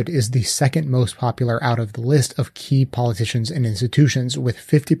Parenthood is the second most popular out of the list of key politicians and institutions, with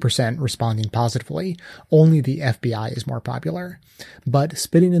 50% responding positively. Only the FBI is more popular. But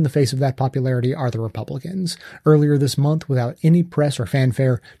spitting in the face of that popularity are the Republicans. Earlier this month, without any press or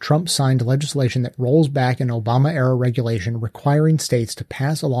fanfare, Trump signed legislation that rolls back an Obama-era regulation requiring states to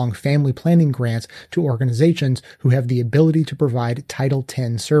pass along family planning grants to organizations who have the ability to provide Title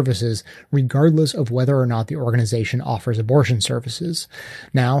X services, regardless of whether or not the organization offers abortion services.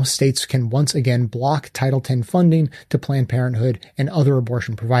 Now, states can once again block Title X funding to Planned Parenthood and other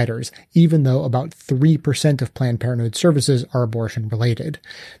abortion providers, even though about 3% of Planned Parenthood services are abortion-related.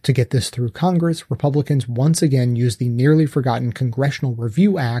 To get this through Congress, Republicans once again used the nearly forgotten Congressional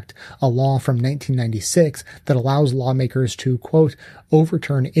Review Act, a law from 1996 that allows lawmakers to, quote,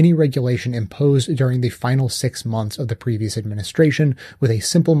 overturn any regulation imposed during the final 6 months of the previous administration with a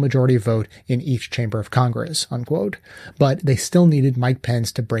simple majority vote in each chamber of Congress, unquote. But they still needed Mike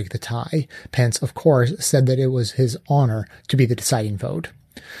Pence to break the tie. Pence, of course, said that it was his honor to be the deciding vote.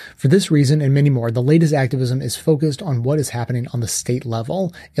 For this reason and many more, the latest activism is focused on what is happening on the state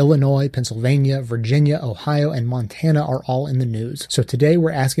level. Illinois, Pennsylvania, Virginia, Ohio, and Montana are all in the news. So today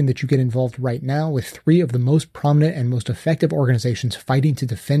we're asking that you get involved right now with 3 of the most prominent and most effective organizations fighting to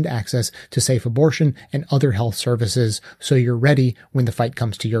defend access to safe abortion and other health services, so you're ready when the fight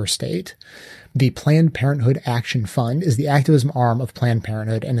comes to your state. The Planned Parenthood Action Fund is the activism arm of Planned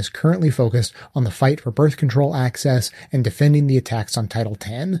Parenthood and is currently focused on the fight for birth control access and defending the attacks on Title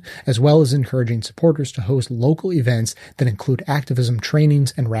X, as well as encouraging supporters to host local events that include activism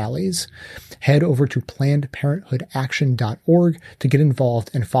trainings and rallies. Head over to PlannedParenthoodAction.org to get involved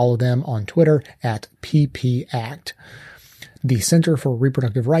and follow them on Twitter at PPAct. The Center for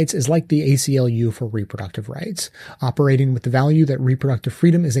Reproductive Rights is like the ACLU for reproductive rights, operating with the value that reproductive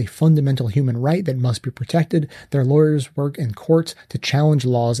freedom is a fundamental human right that must be protected. Their lawyers work in courts to challenge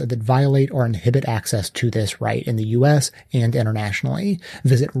laws that violate or inhibit access to this right in the U.S. and internationally.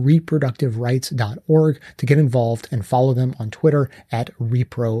 Visit reproductiverights.org to get involved and follow them on Twitter at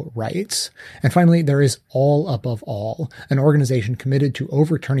ReproRights. And finally, there is All Above All, an organization committed to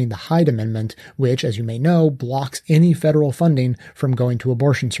overturning the Hyde Amendment, which, as you may know, blocks any federal funding from going to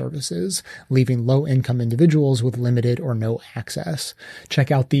abortion services, leaving low-income individuals with limited or no access. Check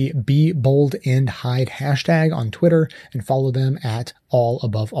out the Be Bold End Hyde hashtag on Twitter and follow them at All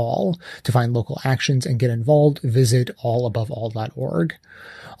Above All. To find local actions and get involved, visit allaboveall.org.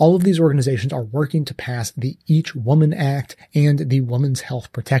 All of these organizations are working to pass the Each Woman Act and the Women's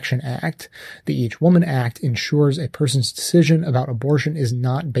Health Protection Act. The Each Woman Act ensures a person's decision about abortion is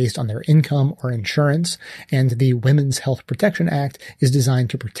not based on their income or insurance, and the Women's Health Protection Act is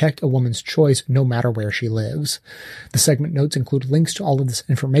designed to protect a woman's choice no matter where she lives. The segment notes include links to all of this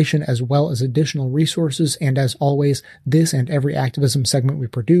information as well as additional resources, and as always, this and every activism segment we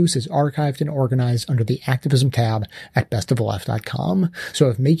produce is archived and organized under the Activism tab at bestoftheleft.com. So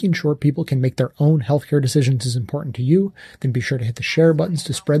if making sure people can make their own healthcare decisions is important to you, then be sure to hit the share buttons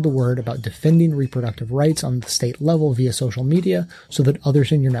to spread the word about defending reproductive rights on the state level via social media so that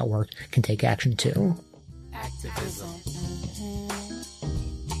others in your network can take action too. Activism.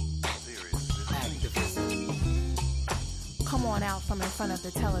 Come on out from in front of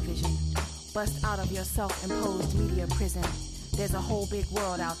the television. Bust out of your self-imposed media prison. There's a whole big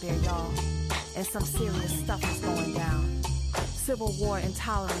world out there, y'all. And some serious stuff is going down. Civil war,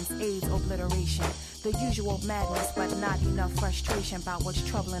 intolerance, AIDS, obliteration. The usual madness, but not enough frustration about what's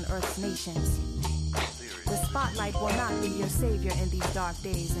troubling Earth's nations. The spotlight will not be your savior in these dark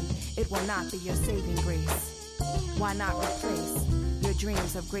days, and it will not be your saving grace. Why not replace your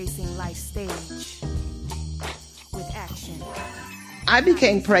dreams of gracing life's stage with action? I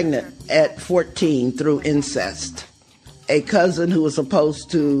became pregnant at 14 through incest. A cousin who was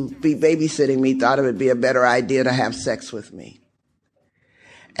supposed to be babysitting me thought it would be a better idea to have sex with me.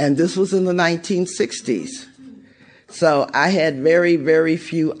 And this was in the 1960s. So I had very, very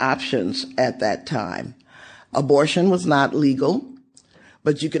few options at that time. Abortion was not legal,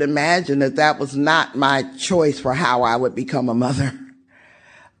 but you could imagine that that was not my choice for how I would become a mother.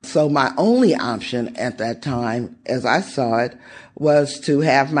 So my only option at that time, as I saw it, was to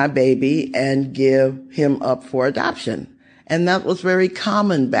have my baby and give him up for adoption. And that was very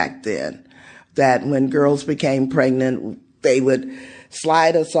common back then, that when girls became pregnant, they would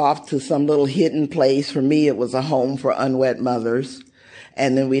slide us off to some little hidden place. For me, it was a home for unwed mothers.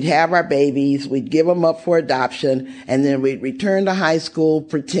 And then we'd have our babies, we'd give them up for adoption, and then we'd return to high school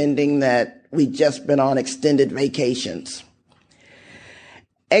pretending that we'd just been on extended vacations.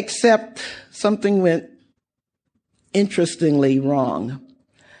 Except something went interestingly wrong.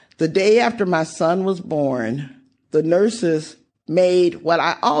 The day after my son was born, the nurses made what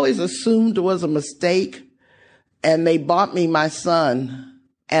I always assumed was a mistake, and they bought me my son.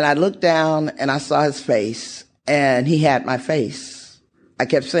 And I looked down and I saw his face, and he had my face. I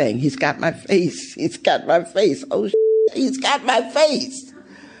kept saying, he's got my face. He's got my face. Oh, he's got my face.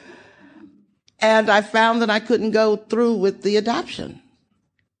 And I found that I couldn't go through with the adoption.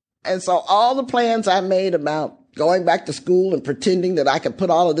 And so all the plans I made about going back to school and pretending that I could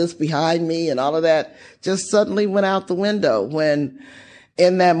put all of this behind me and all of that just suddenly went out the window when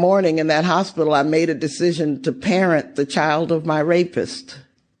in that morning in that hospital, I made a decision to parent the child of my rapist.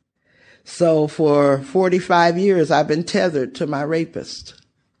 So for 45 years, I've been tethered to my rapist,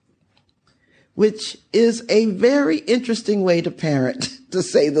 which is a very interesting way to parent, to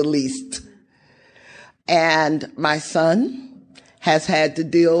say the least. And my son has had to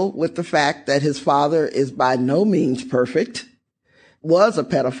deal with the fact that his father is by no means perfect, was a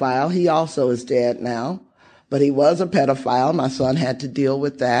pedophile. He also is dead now, but he was a pedophile. My son had to deal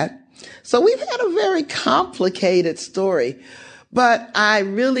with that. So we've had a very complicated story, but I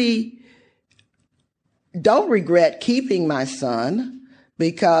really don't regret keeping my son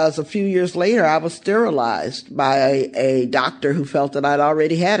because a few years later I was sterilized by a doctor who felt that I'd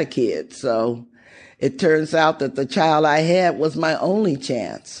already had a kid. So it turns out that the child I had was my only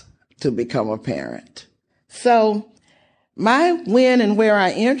chance to become a parent. So my when and where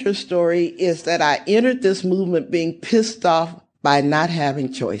I enter story is that I entered this movement being pissed off by not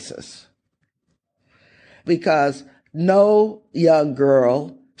having choices. Because no young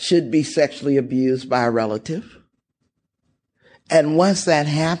girl should be sexually abused by a relative. And once that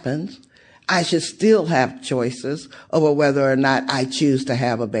happens, I should still have choices over whether or not I choose to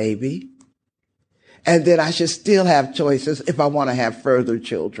have a baby. and that I should still have choices if I want to have further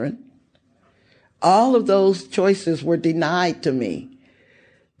children. All of those choices were denied to me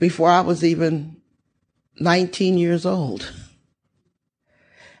before I was even 19 years old.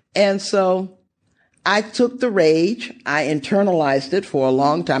 And so I took the rage. I internalized it for a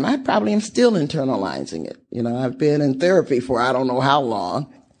long time. I probably am still internalizing it. You know, I've been in therapy for I don't know how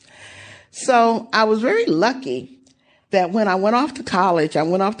long. So I was very lucky that when I went off to college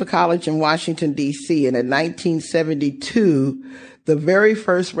in Washington, D.C., and in 1972, the very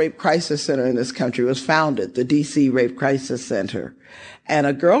first rape crisis center in this country was founded, the D.C. Rape Crisis Center. And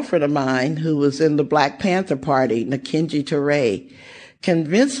a girlfriend of mine who was in the Black Panther Party, Nakinji Ture,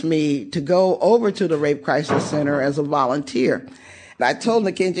 convinced me to go over to the Rape Crisis Center as a volunteer. And I told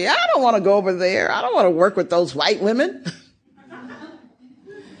Nakinji, I don't want to go over there. I don't want to work with those white women.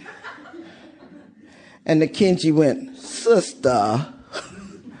 And Nakinji went, sister,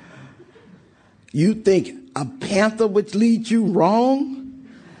 you think a panther would lead you wrong?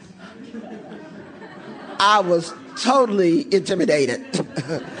 I was totally intimidated.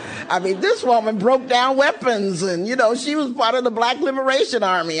 I mean, this woman broke down weapons and, you know, she was part of the Black Liberation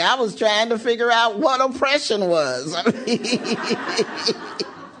Army. I was trying to figure out what oppression was. I mean,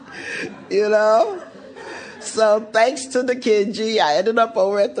 you know? So thanks to the Nakinji, I ended up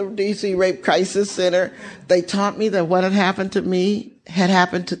over at the D.C. Rape Crisis Center. They taught me that what had happened to me had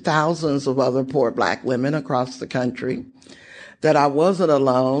happened to thousands of other poor Black women across the country, that I wasn't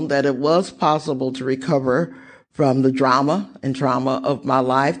alone, that it was possible to recover from the drama and trauma of my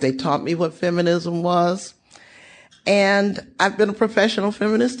life. They taught me what feminism was. And I've been a professional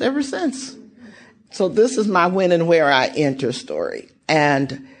feminist ever since. So this is my when and where I enter story.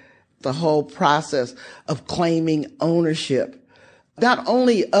 And the whole process of claiming ownership, not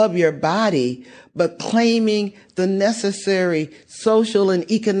only of your body, but claiming the necessary social and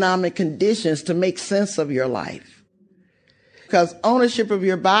economic conditions to make sense of your life. Because ownership of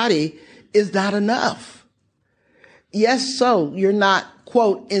your body is not enough. Yes, so you're not,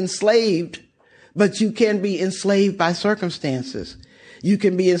 quote, enslaved, but you can be enslaved by circumstances. You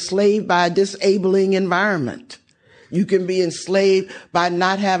can be enslaved by a disabling environment. You can be enslaved by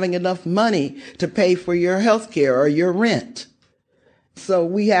not having enough money to pay for your health care or your rent. So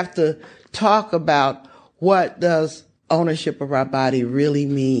we have to talk about what does ownership of our body really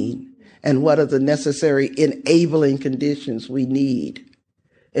mean and what are the necessary enabling conditions we need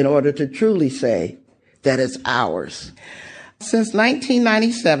in order to truly say that it's ours. Since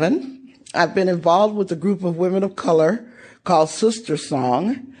 1997, I've been involved with a group of women of color called Sister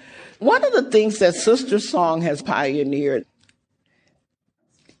Song. One of the things that Sister Song has pioneered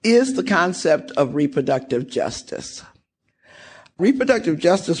is the concept of reproductive justice. Reproductive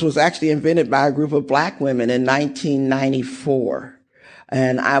justice was actually invented by a group of Black women in 1994.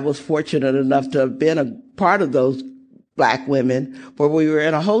 And I was fortunate enough to have been a part of those Black women where we were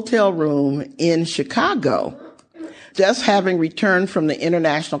in a hotel room in Chicago, just having returned from the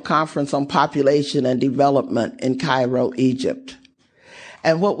International Conference on Population and Development in Cairo, Egypt.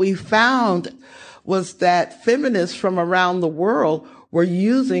 And what we found was that feminists from around the world were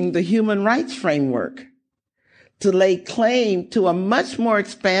using the human rights framework to lay claim to a much more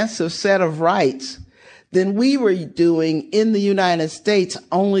expansive set of rights than we were doing in the United States,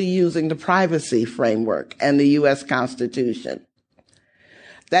 only using the privacy framework and the U.S. Constitution.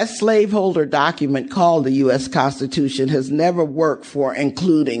 That slaveholder document called the U.S. Constitution has never worked for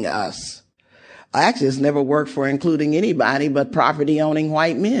including us. Actually, it's never worked for including anybody but property-owning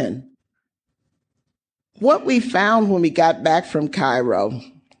white men. What we found when we got back from Cairo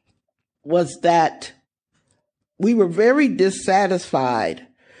was that we were very dissatisfied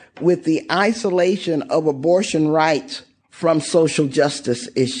with the isolation of abortion rights from social justice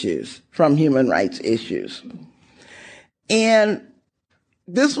issues, from human rights issues. And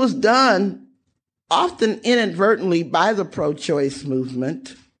this was done often inadvertently by the pro-choice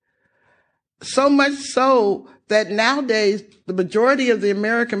movement, so much so that nowadays the majority of the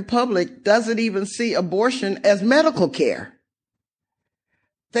American public doesn't even see abortion as medical care.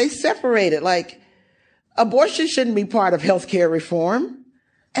 They separate it, like abortion shouldn't be part of healthcare reform.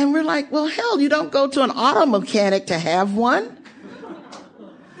 And we're like, well, hell, you don't go to an auto mechanic to have one.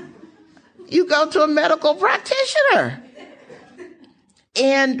 You go to a medical practitioner.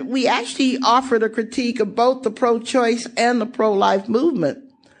 And we actually offered a critique of both the pro-choice and the pro-life movement,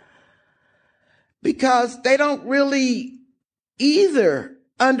 because they don't really either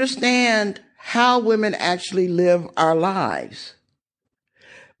understand how women actually live our lives.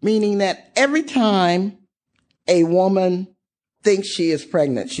 Meaning that every time a woman thinks she is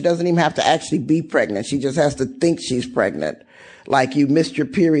pregnant, she doesn't even have to actually be pregnant. She just has to think she's pregnant. Like you missed your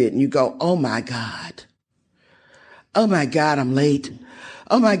period and you go, oh my God. Oh my God, I'm late.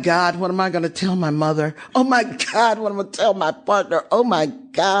 Oh my God, what am I going to tell my mother? Oh my God, what am I going to tell my partner? Oh my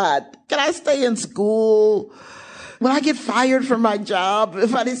God, can I stay in school? Will I get fired from my job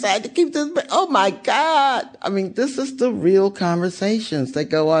if I decide to keep this? Oh my God. I mean, this is the real conversations that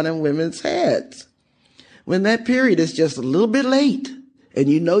go on in women's heads. When that period is just a little bit late and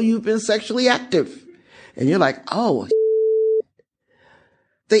you know you've been sexually active and you're like, oh,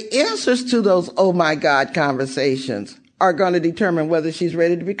 the answers to those oh my God conversations are going to determine whether she's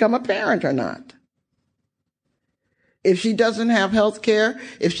ready to become a parent or not. If she doesn't have health care,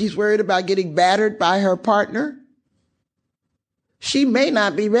 if she's worried about getting battered by her partner, she may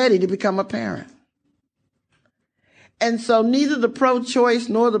not be ready to become a parent. And so neither the pro-choice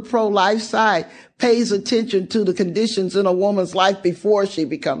nor the pro-life side pays attention to the conditions in a woman's life before she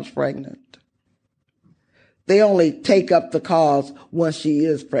becomes pregnant. They only take up the cause once she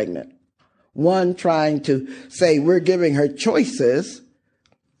is pregnant. One trying to say we're giving her choices,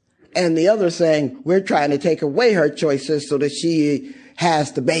 and the other saying we're trying to take away her choices so that she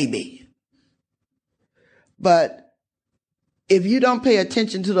has the baby. But if you don't pay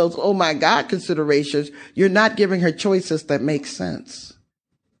attention to those oh my God considerations, you're not giving her choices that make sense.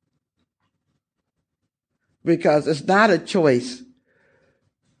 Because it's not a choice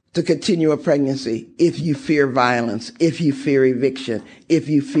to continue a pregnancy if you fear violence, if you fear eviction, if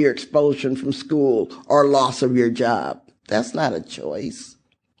you fear expulsion from school or loss of your job. That's not a choice.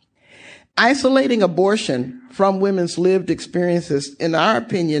 Isolating abortion from women's lived experiences, in our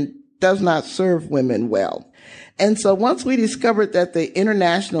opinion, does not serve women well. And so once we discovered that the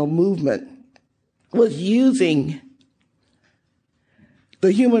international movement was using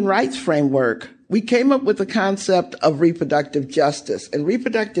the human rights framework, we came up with the concept of reproductive justice. And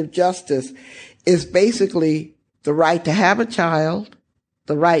reproductive justice is basically the right to have a child,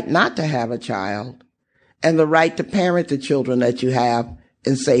 the right not to have a child, and the right to parent the children that you have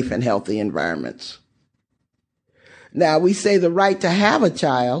in safe and healthy environments. Now, we say the right to have a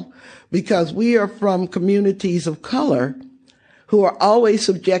child because we are from communities of color who are always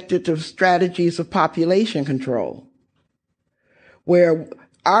subjected to strategies of population control, where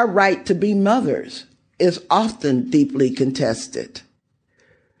our right to be mothers is often deeply contested.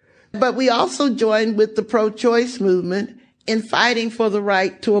 But we also joined with the pro-choice movement in fighting for the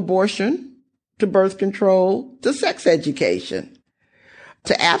right to abortion, to birth control, to sex education,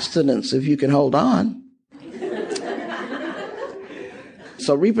 to abstinence if you can hold on.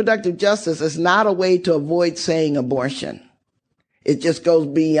 So reproductive justice is not a way to avoid saying abortion. It just goes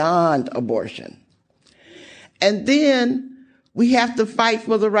beyond abortion. And then we have to fight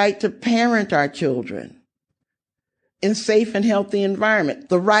for the right to parent our children in safe and healthy environment,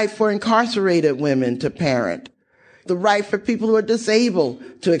 the right for incarcerated women to parent, the right for people who are disabled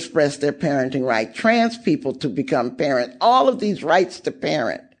to express their parenting right, trans people to become parents. All of these rights to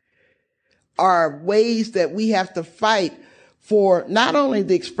parent are ways that we have to fight for not only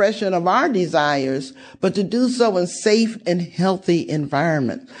the expression of our desires, but to do so in safe and healthy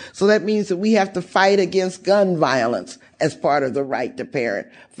environment. So that means that we have to fight against gun violence as part of the right to parent,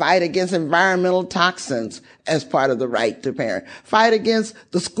 fight against environmental toxins as part of the right to parent, fight against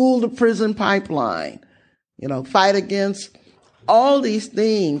the school to prison pipeline, fight against all these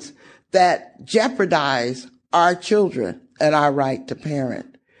things that jeopardize our children and our right to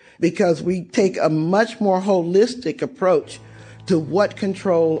parent, because we take a much more holistic approach to what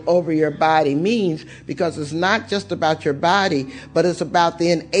control over your body means, because it's not just about your body, but it's about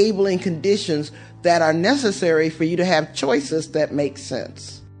the enabling conditions that are necessary for you to have choices that make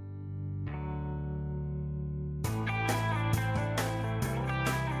sense.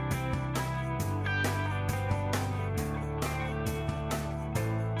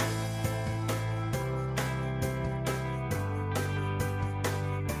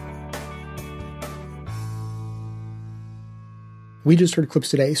 We just heard clips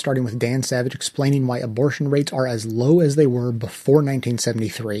today, starting with Dan Savage explaining why abortion rates are as low as they were before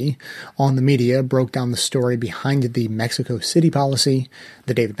 1973. On the Media broke down the story behind the Mexico City policy.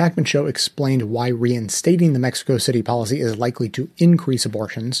 The David Pakman Show explained why reinstating the Mexico City policy is likely to increase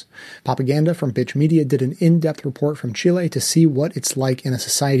abortions. Propaganda from Bitch Media did an in-depth report from Chile to see what it's like in a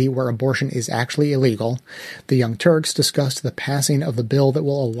society where abortion is actually illegal. The Young Turks discussed the passing of the bill that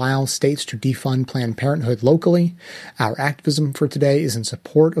will allow states to defund Planned Parenthood locally. Our Activism for today is in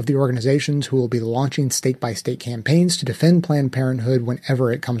support of the organizations who will be launching state-by-state campaigns to defend Planned Parenthood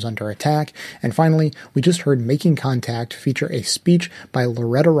whenever it comes under attack. And finally, we just heard Making Contact feature a speech by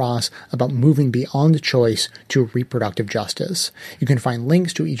Loretta Ross about moving beyond choice to reproductive justice. You can find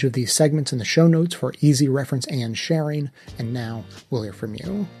links to each of these segments in the show notes for easy reference and sharing. And now we'll hear from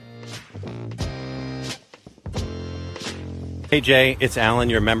you. Hey Jay, it's Alan,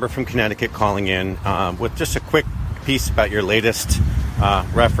 your member from Connecticut, calling in with just a quick piece about your latest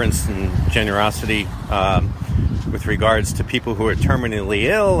reference and generosity with regards to people who are terminally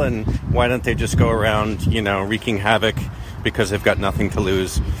ill, and why don't they just go around, wreaking havoc because they've got nothing to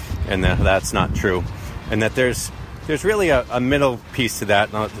lose, and that's not true. And that there's really a middle piece to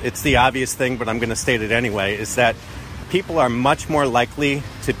that. Now, it's the obvious thing, but I'm going to state it anyway, is that people are much more likely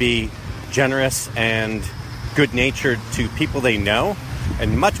to be generous and good-natured to people they know,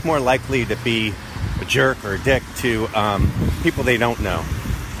 and much more likely to be a jerk or a dick to people they don't know.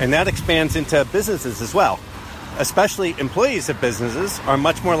 And that expands into businesses as well. Especially employees of businesses are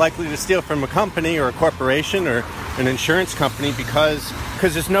much more likely to steal from a company or a corporation or an insurance company because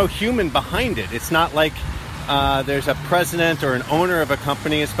there's no human behind it. It's not like there's a president or an owner of a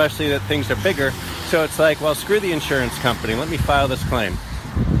company, especially that things are bigger. So it's like, well, screw the insurance company. Let me file this claim.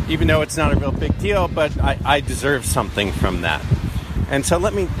 Even though it's not a real big deal, but I deserve something from that. And so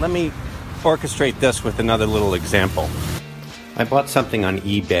let me orchestrate this with another little example. I bought something on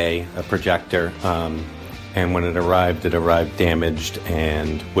eBay, a projector, and when it arrived damaged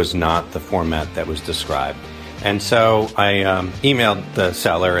and was not the format that was described. And so I emailed the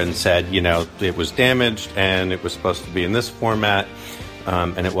seller and said, it was damaged and it was supposed to be in this format,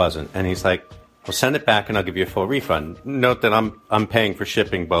 and it wasn't. And he's like, well, send it back and I'll give you a full refund. Note that I'm paying for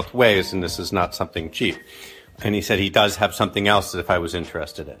shipping both ways, and this is not something cheap. And he said he does have something else that if I was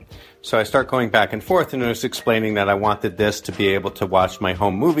interested in. So I start going back and forth, and I was explaining that I wanted this to be able to watch my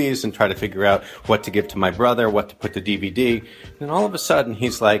home movies and try to figure out what to give to my brother, what to put to DVD. And all of a sudden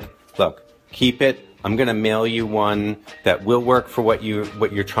he's like, look, keep it. I'm going to mail you one that will work for what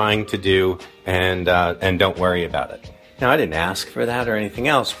you're trying to do, and don't worry about it. Now, I didn't ask for that or anything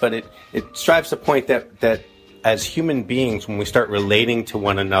else, but it strives the point that as human beings, when we start relating to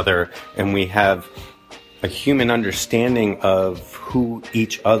one another and we have a human understanding of who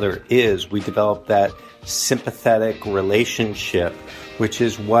each other is, we develop that sympathetic relationship, which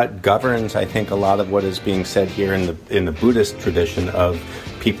is what governs, I think, a lot of what is being said here in the Buddhist tradition of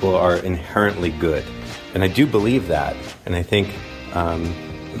people are inherently good. And I do believe that. And I think,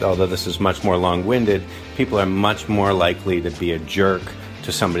 although this is much more long-winded, people are much more likely to be a jerk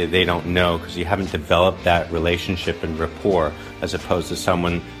to somebody they don't know because you haven't developed that relationship and rapport, as opposed to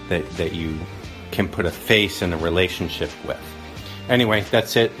someone that you can put a face in a relationship with. Anyway,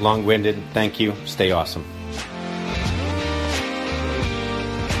 that's it. Long-winded. Thank you. Stay awesome.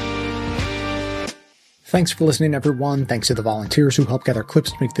 Thanks for listening, everyone. Thanks to the volunteers who help gather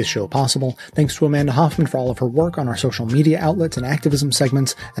clips to make this show possible. Thanks to Amanda Hoffman for all of her work on our social media outlets and activism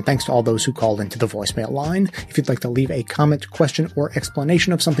segments. And thanks to all those who called into the voicemail line. If you'd like to leave a comment, question, or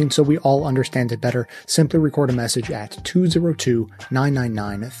explanation of something so we all understand it better, simply record a message at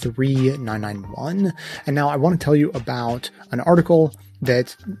 202-999-3991. And now I want to tell you about an article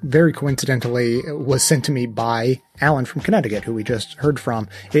that very coincidentally was sent to me by Alan from Connecticut, who we just heard from.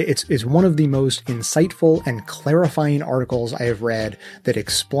 It's one of the most insightful and clarifying articles I have read that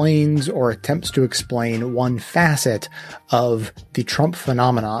explains or attempts to explain one facet of the Trump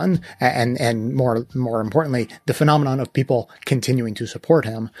phenomenon and more importantly, the phenomenon of people continuing to support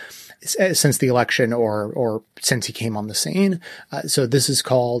him since the election or since he came on the scene. So this is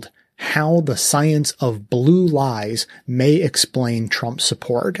called How the Science of Blue Lies May Explain Trump's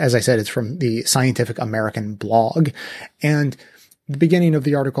Support. As I said, it's from the Scientific American blog. And the beginning of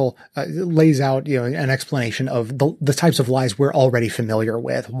the article lays out, an explanation of the types of lies we're already familiar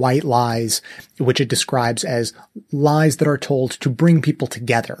with. White lies, which it describes as lies that are told to bring people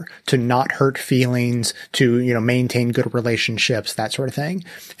together, to not hurt feelings, to, maintain good relationships, that sort of thing.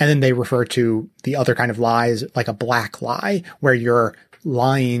 And then they refer to the other kind of lies, like a black lie, where you're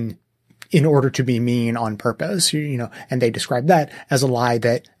lying in order to be mean on purpose, and they describe that as a lie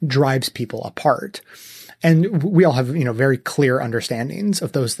that drives people apart. And we all have, very clear understandings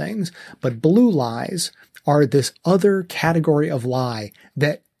of those things. But blue lies are this other category of lie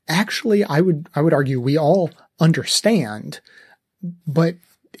that actually I would argue we all understand, but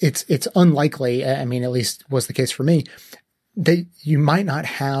it's unlikely, at least was the case for me, that you might not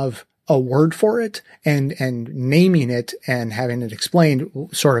have a word for it, and naming it and having it explained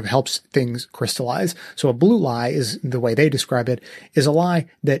sort of helps things crystallize. So a blue lie is, the way they describe it, is a lie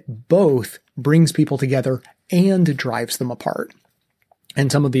that both brings people together and drives them apart.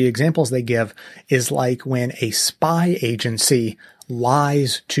 And some of the examples they give is like when a spy agency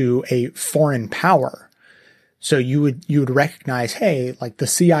lies to a foreign power. So you would recognize, hey, like the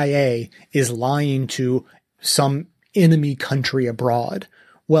CIA is lying to some enemy country abroad.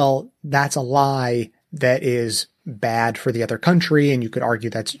 Well, that's a lie that is bad for the other country. And you could argue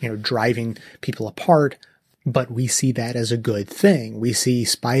that's, driving people apart. But we see that as a good thing. We see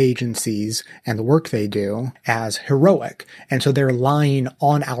spy agencies and the work they do as heroic. And so they're lying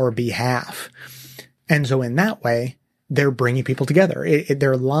on our behalf. And so in that way, they're bringing people together.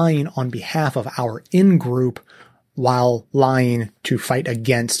 They're lying on behalf of our in-group while lying to fight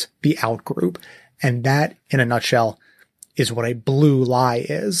against the out-group. And that, in a nutshell, is what a blue lie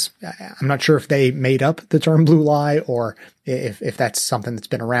is. I'm not sure if they made up the term blue lie or if that's something that's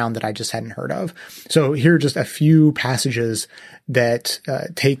been around that I just hadn't heard of. So here are just a few passages that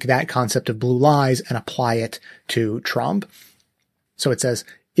take that concept of blue lies and apply it to Trump. So it says,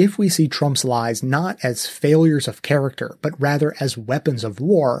 if we see Trump's lies not as failures of character, but rather as weapons of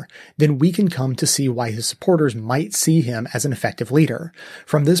war, then we can come to see why his supporters might see him as an effective leader.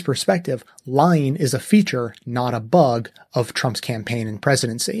 From this perspective, lying is a feature, not a bug, of Trump's campaign and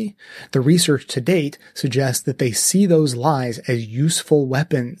presidency. The research to date suggests that they see those lies as useful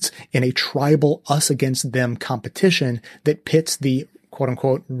weapons in a tribal us against them competition that pits the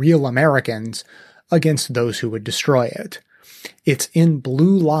quote-unquote real Americans against those who would destroy it. It's in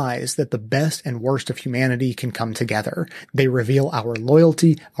blue lies that the best and worst of humanity can come together. They reveal our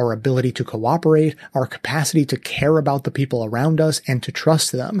loyalty, our ability to cooperate, our capacity to care about the people around us and to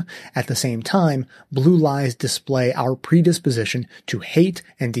trust them. At the same time, blue lies display our predisposition to hate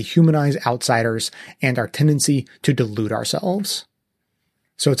and dehumanize outsiders and our tendency to delude ourselves.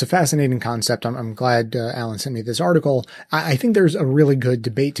 So it's a fascinating concept. I'm glad Alan sent me this article. I think there's a really good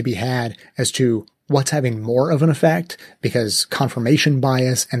debate to be had as to what's having more of an effect, because confirmation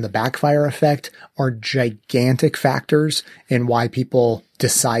bias and the backfire effect are gigantic factors in why people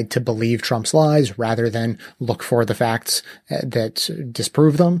decide to believe Trump's lies rather than look for the facts that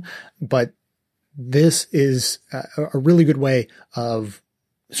disprove them. But this is a really good way of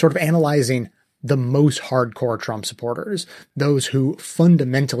sort of analyzing the most hardcore Trump supporters, those who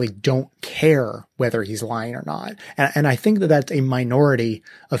fundamentally don't care whether he's lying or not. And I think that that's a minority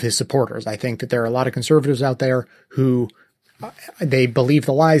of his supporters. I think that there are a lot of conservatives out there who they believe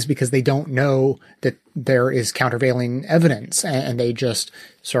the lies because they don't know that there is countervailing evidence, and they just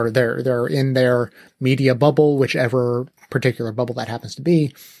sort of, they're in their media bubble, whichever particular bubble that happens to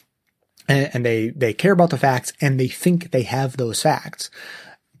be. And they care about the facts and they think they have those facts.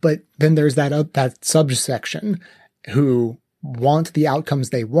 But then there's that subsection who want the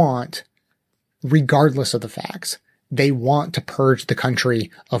outcomes they want, regardless of the facts. They want to purge the country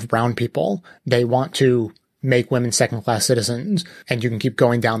of brown people. They want to make women second-class citizens, and you can keep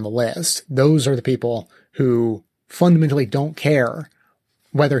going down the list. Those are the people who fundamentally don't care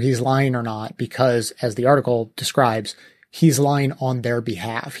whether he's lying or not, because, as the article describes, he's lying on their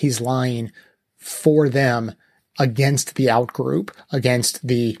behalf. He's lying for them, against the outgroup, against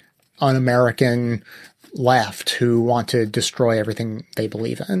the un-American left who want to destroy everything they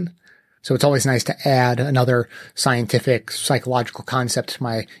believe in. So it's always nice to add another scientific, psychological concept to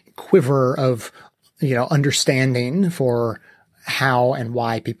my quiver of, understanding for how and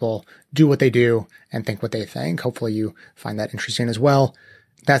why people do what they do and think what they think. Hopefully you find that interesting as well.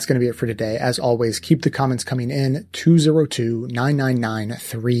 That's going to be it for today. As always, keep the comments coming in,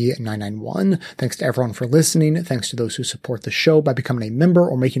 202-999-3991. Thanks to everyone for listening. Thanks to those who support the show by becoming a member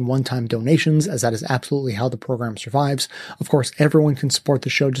or making one-time donations, as that is absolutely how the program survives. Of course, everyone can support the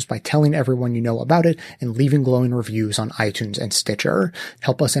show just by telling everyone you know about it and leaving glowing reviews on iTunes and Stitcher.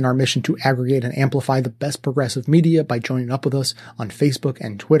 Help us in our mission to aggregate and amplify the best progressive media by joining up with us on Facebook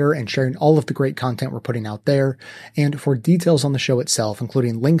and Twitter and sharing all of the great content we're putting out there. And for details on the show itself,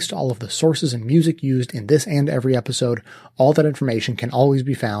 including links to all of the sources and music used in this and every episode, all that information can always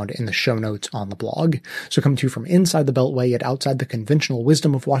be found in the show notes on the blog. So coming to you from inside the Beltway yet outside the conventional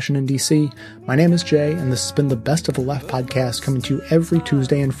wisdom of Washington, D.C., my name is Jay, and this has been the Best of the Left podcast, coming to you every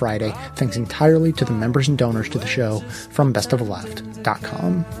Tuesday and Friday, thanks entirely to the members and donors to the show from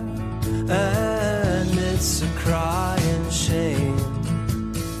bestoftheleft.com. And it's a crying shame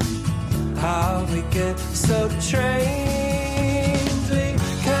how we get so trained. We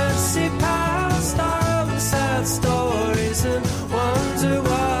can't see past our own sad stories and wonder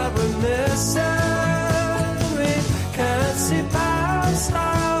what we're missing. We can't see past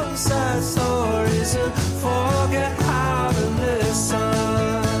our own sad stories and forget how to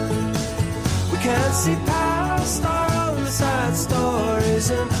listen. We can't see past our own sad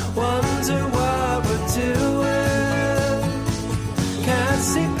stories and wonder what we're doing. Can't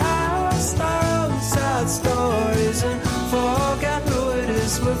secret.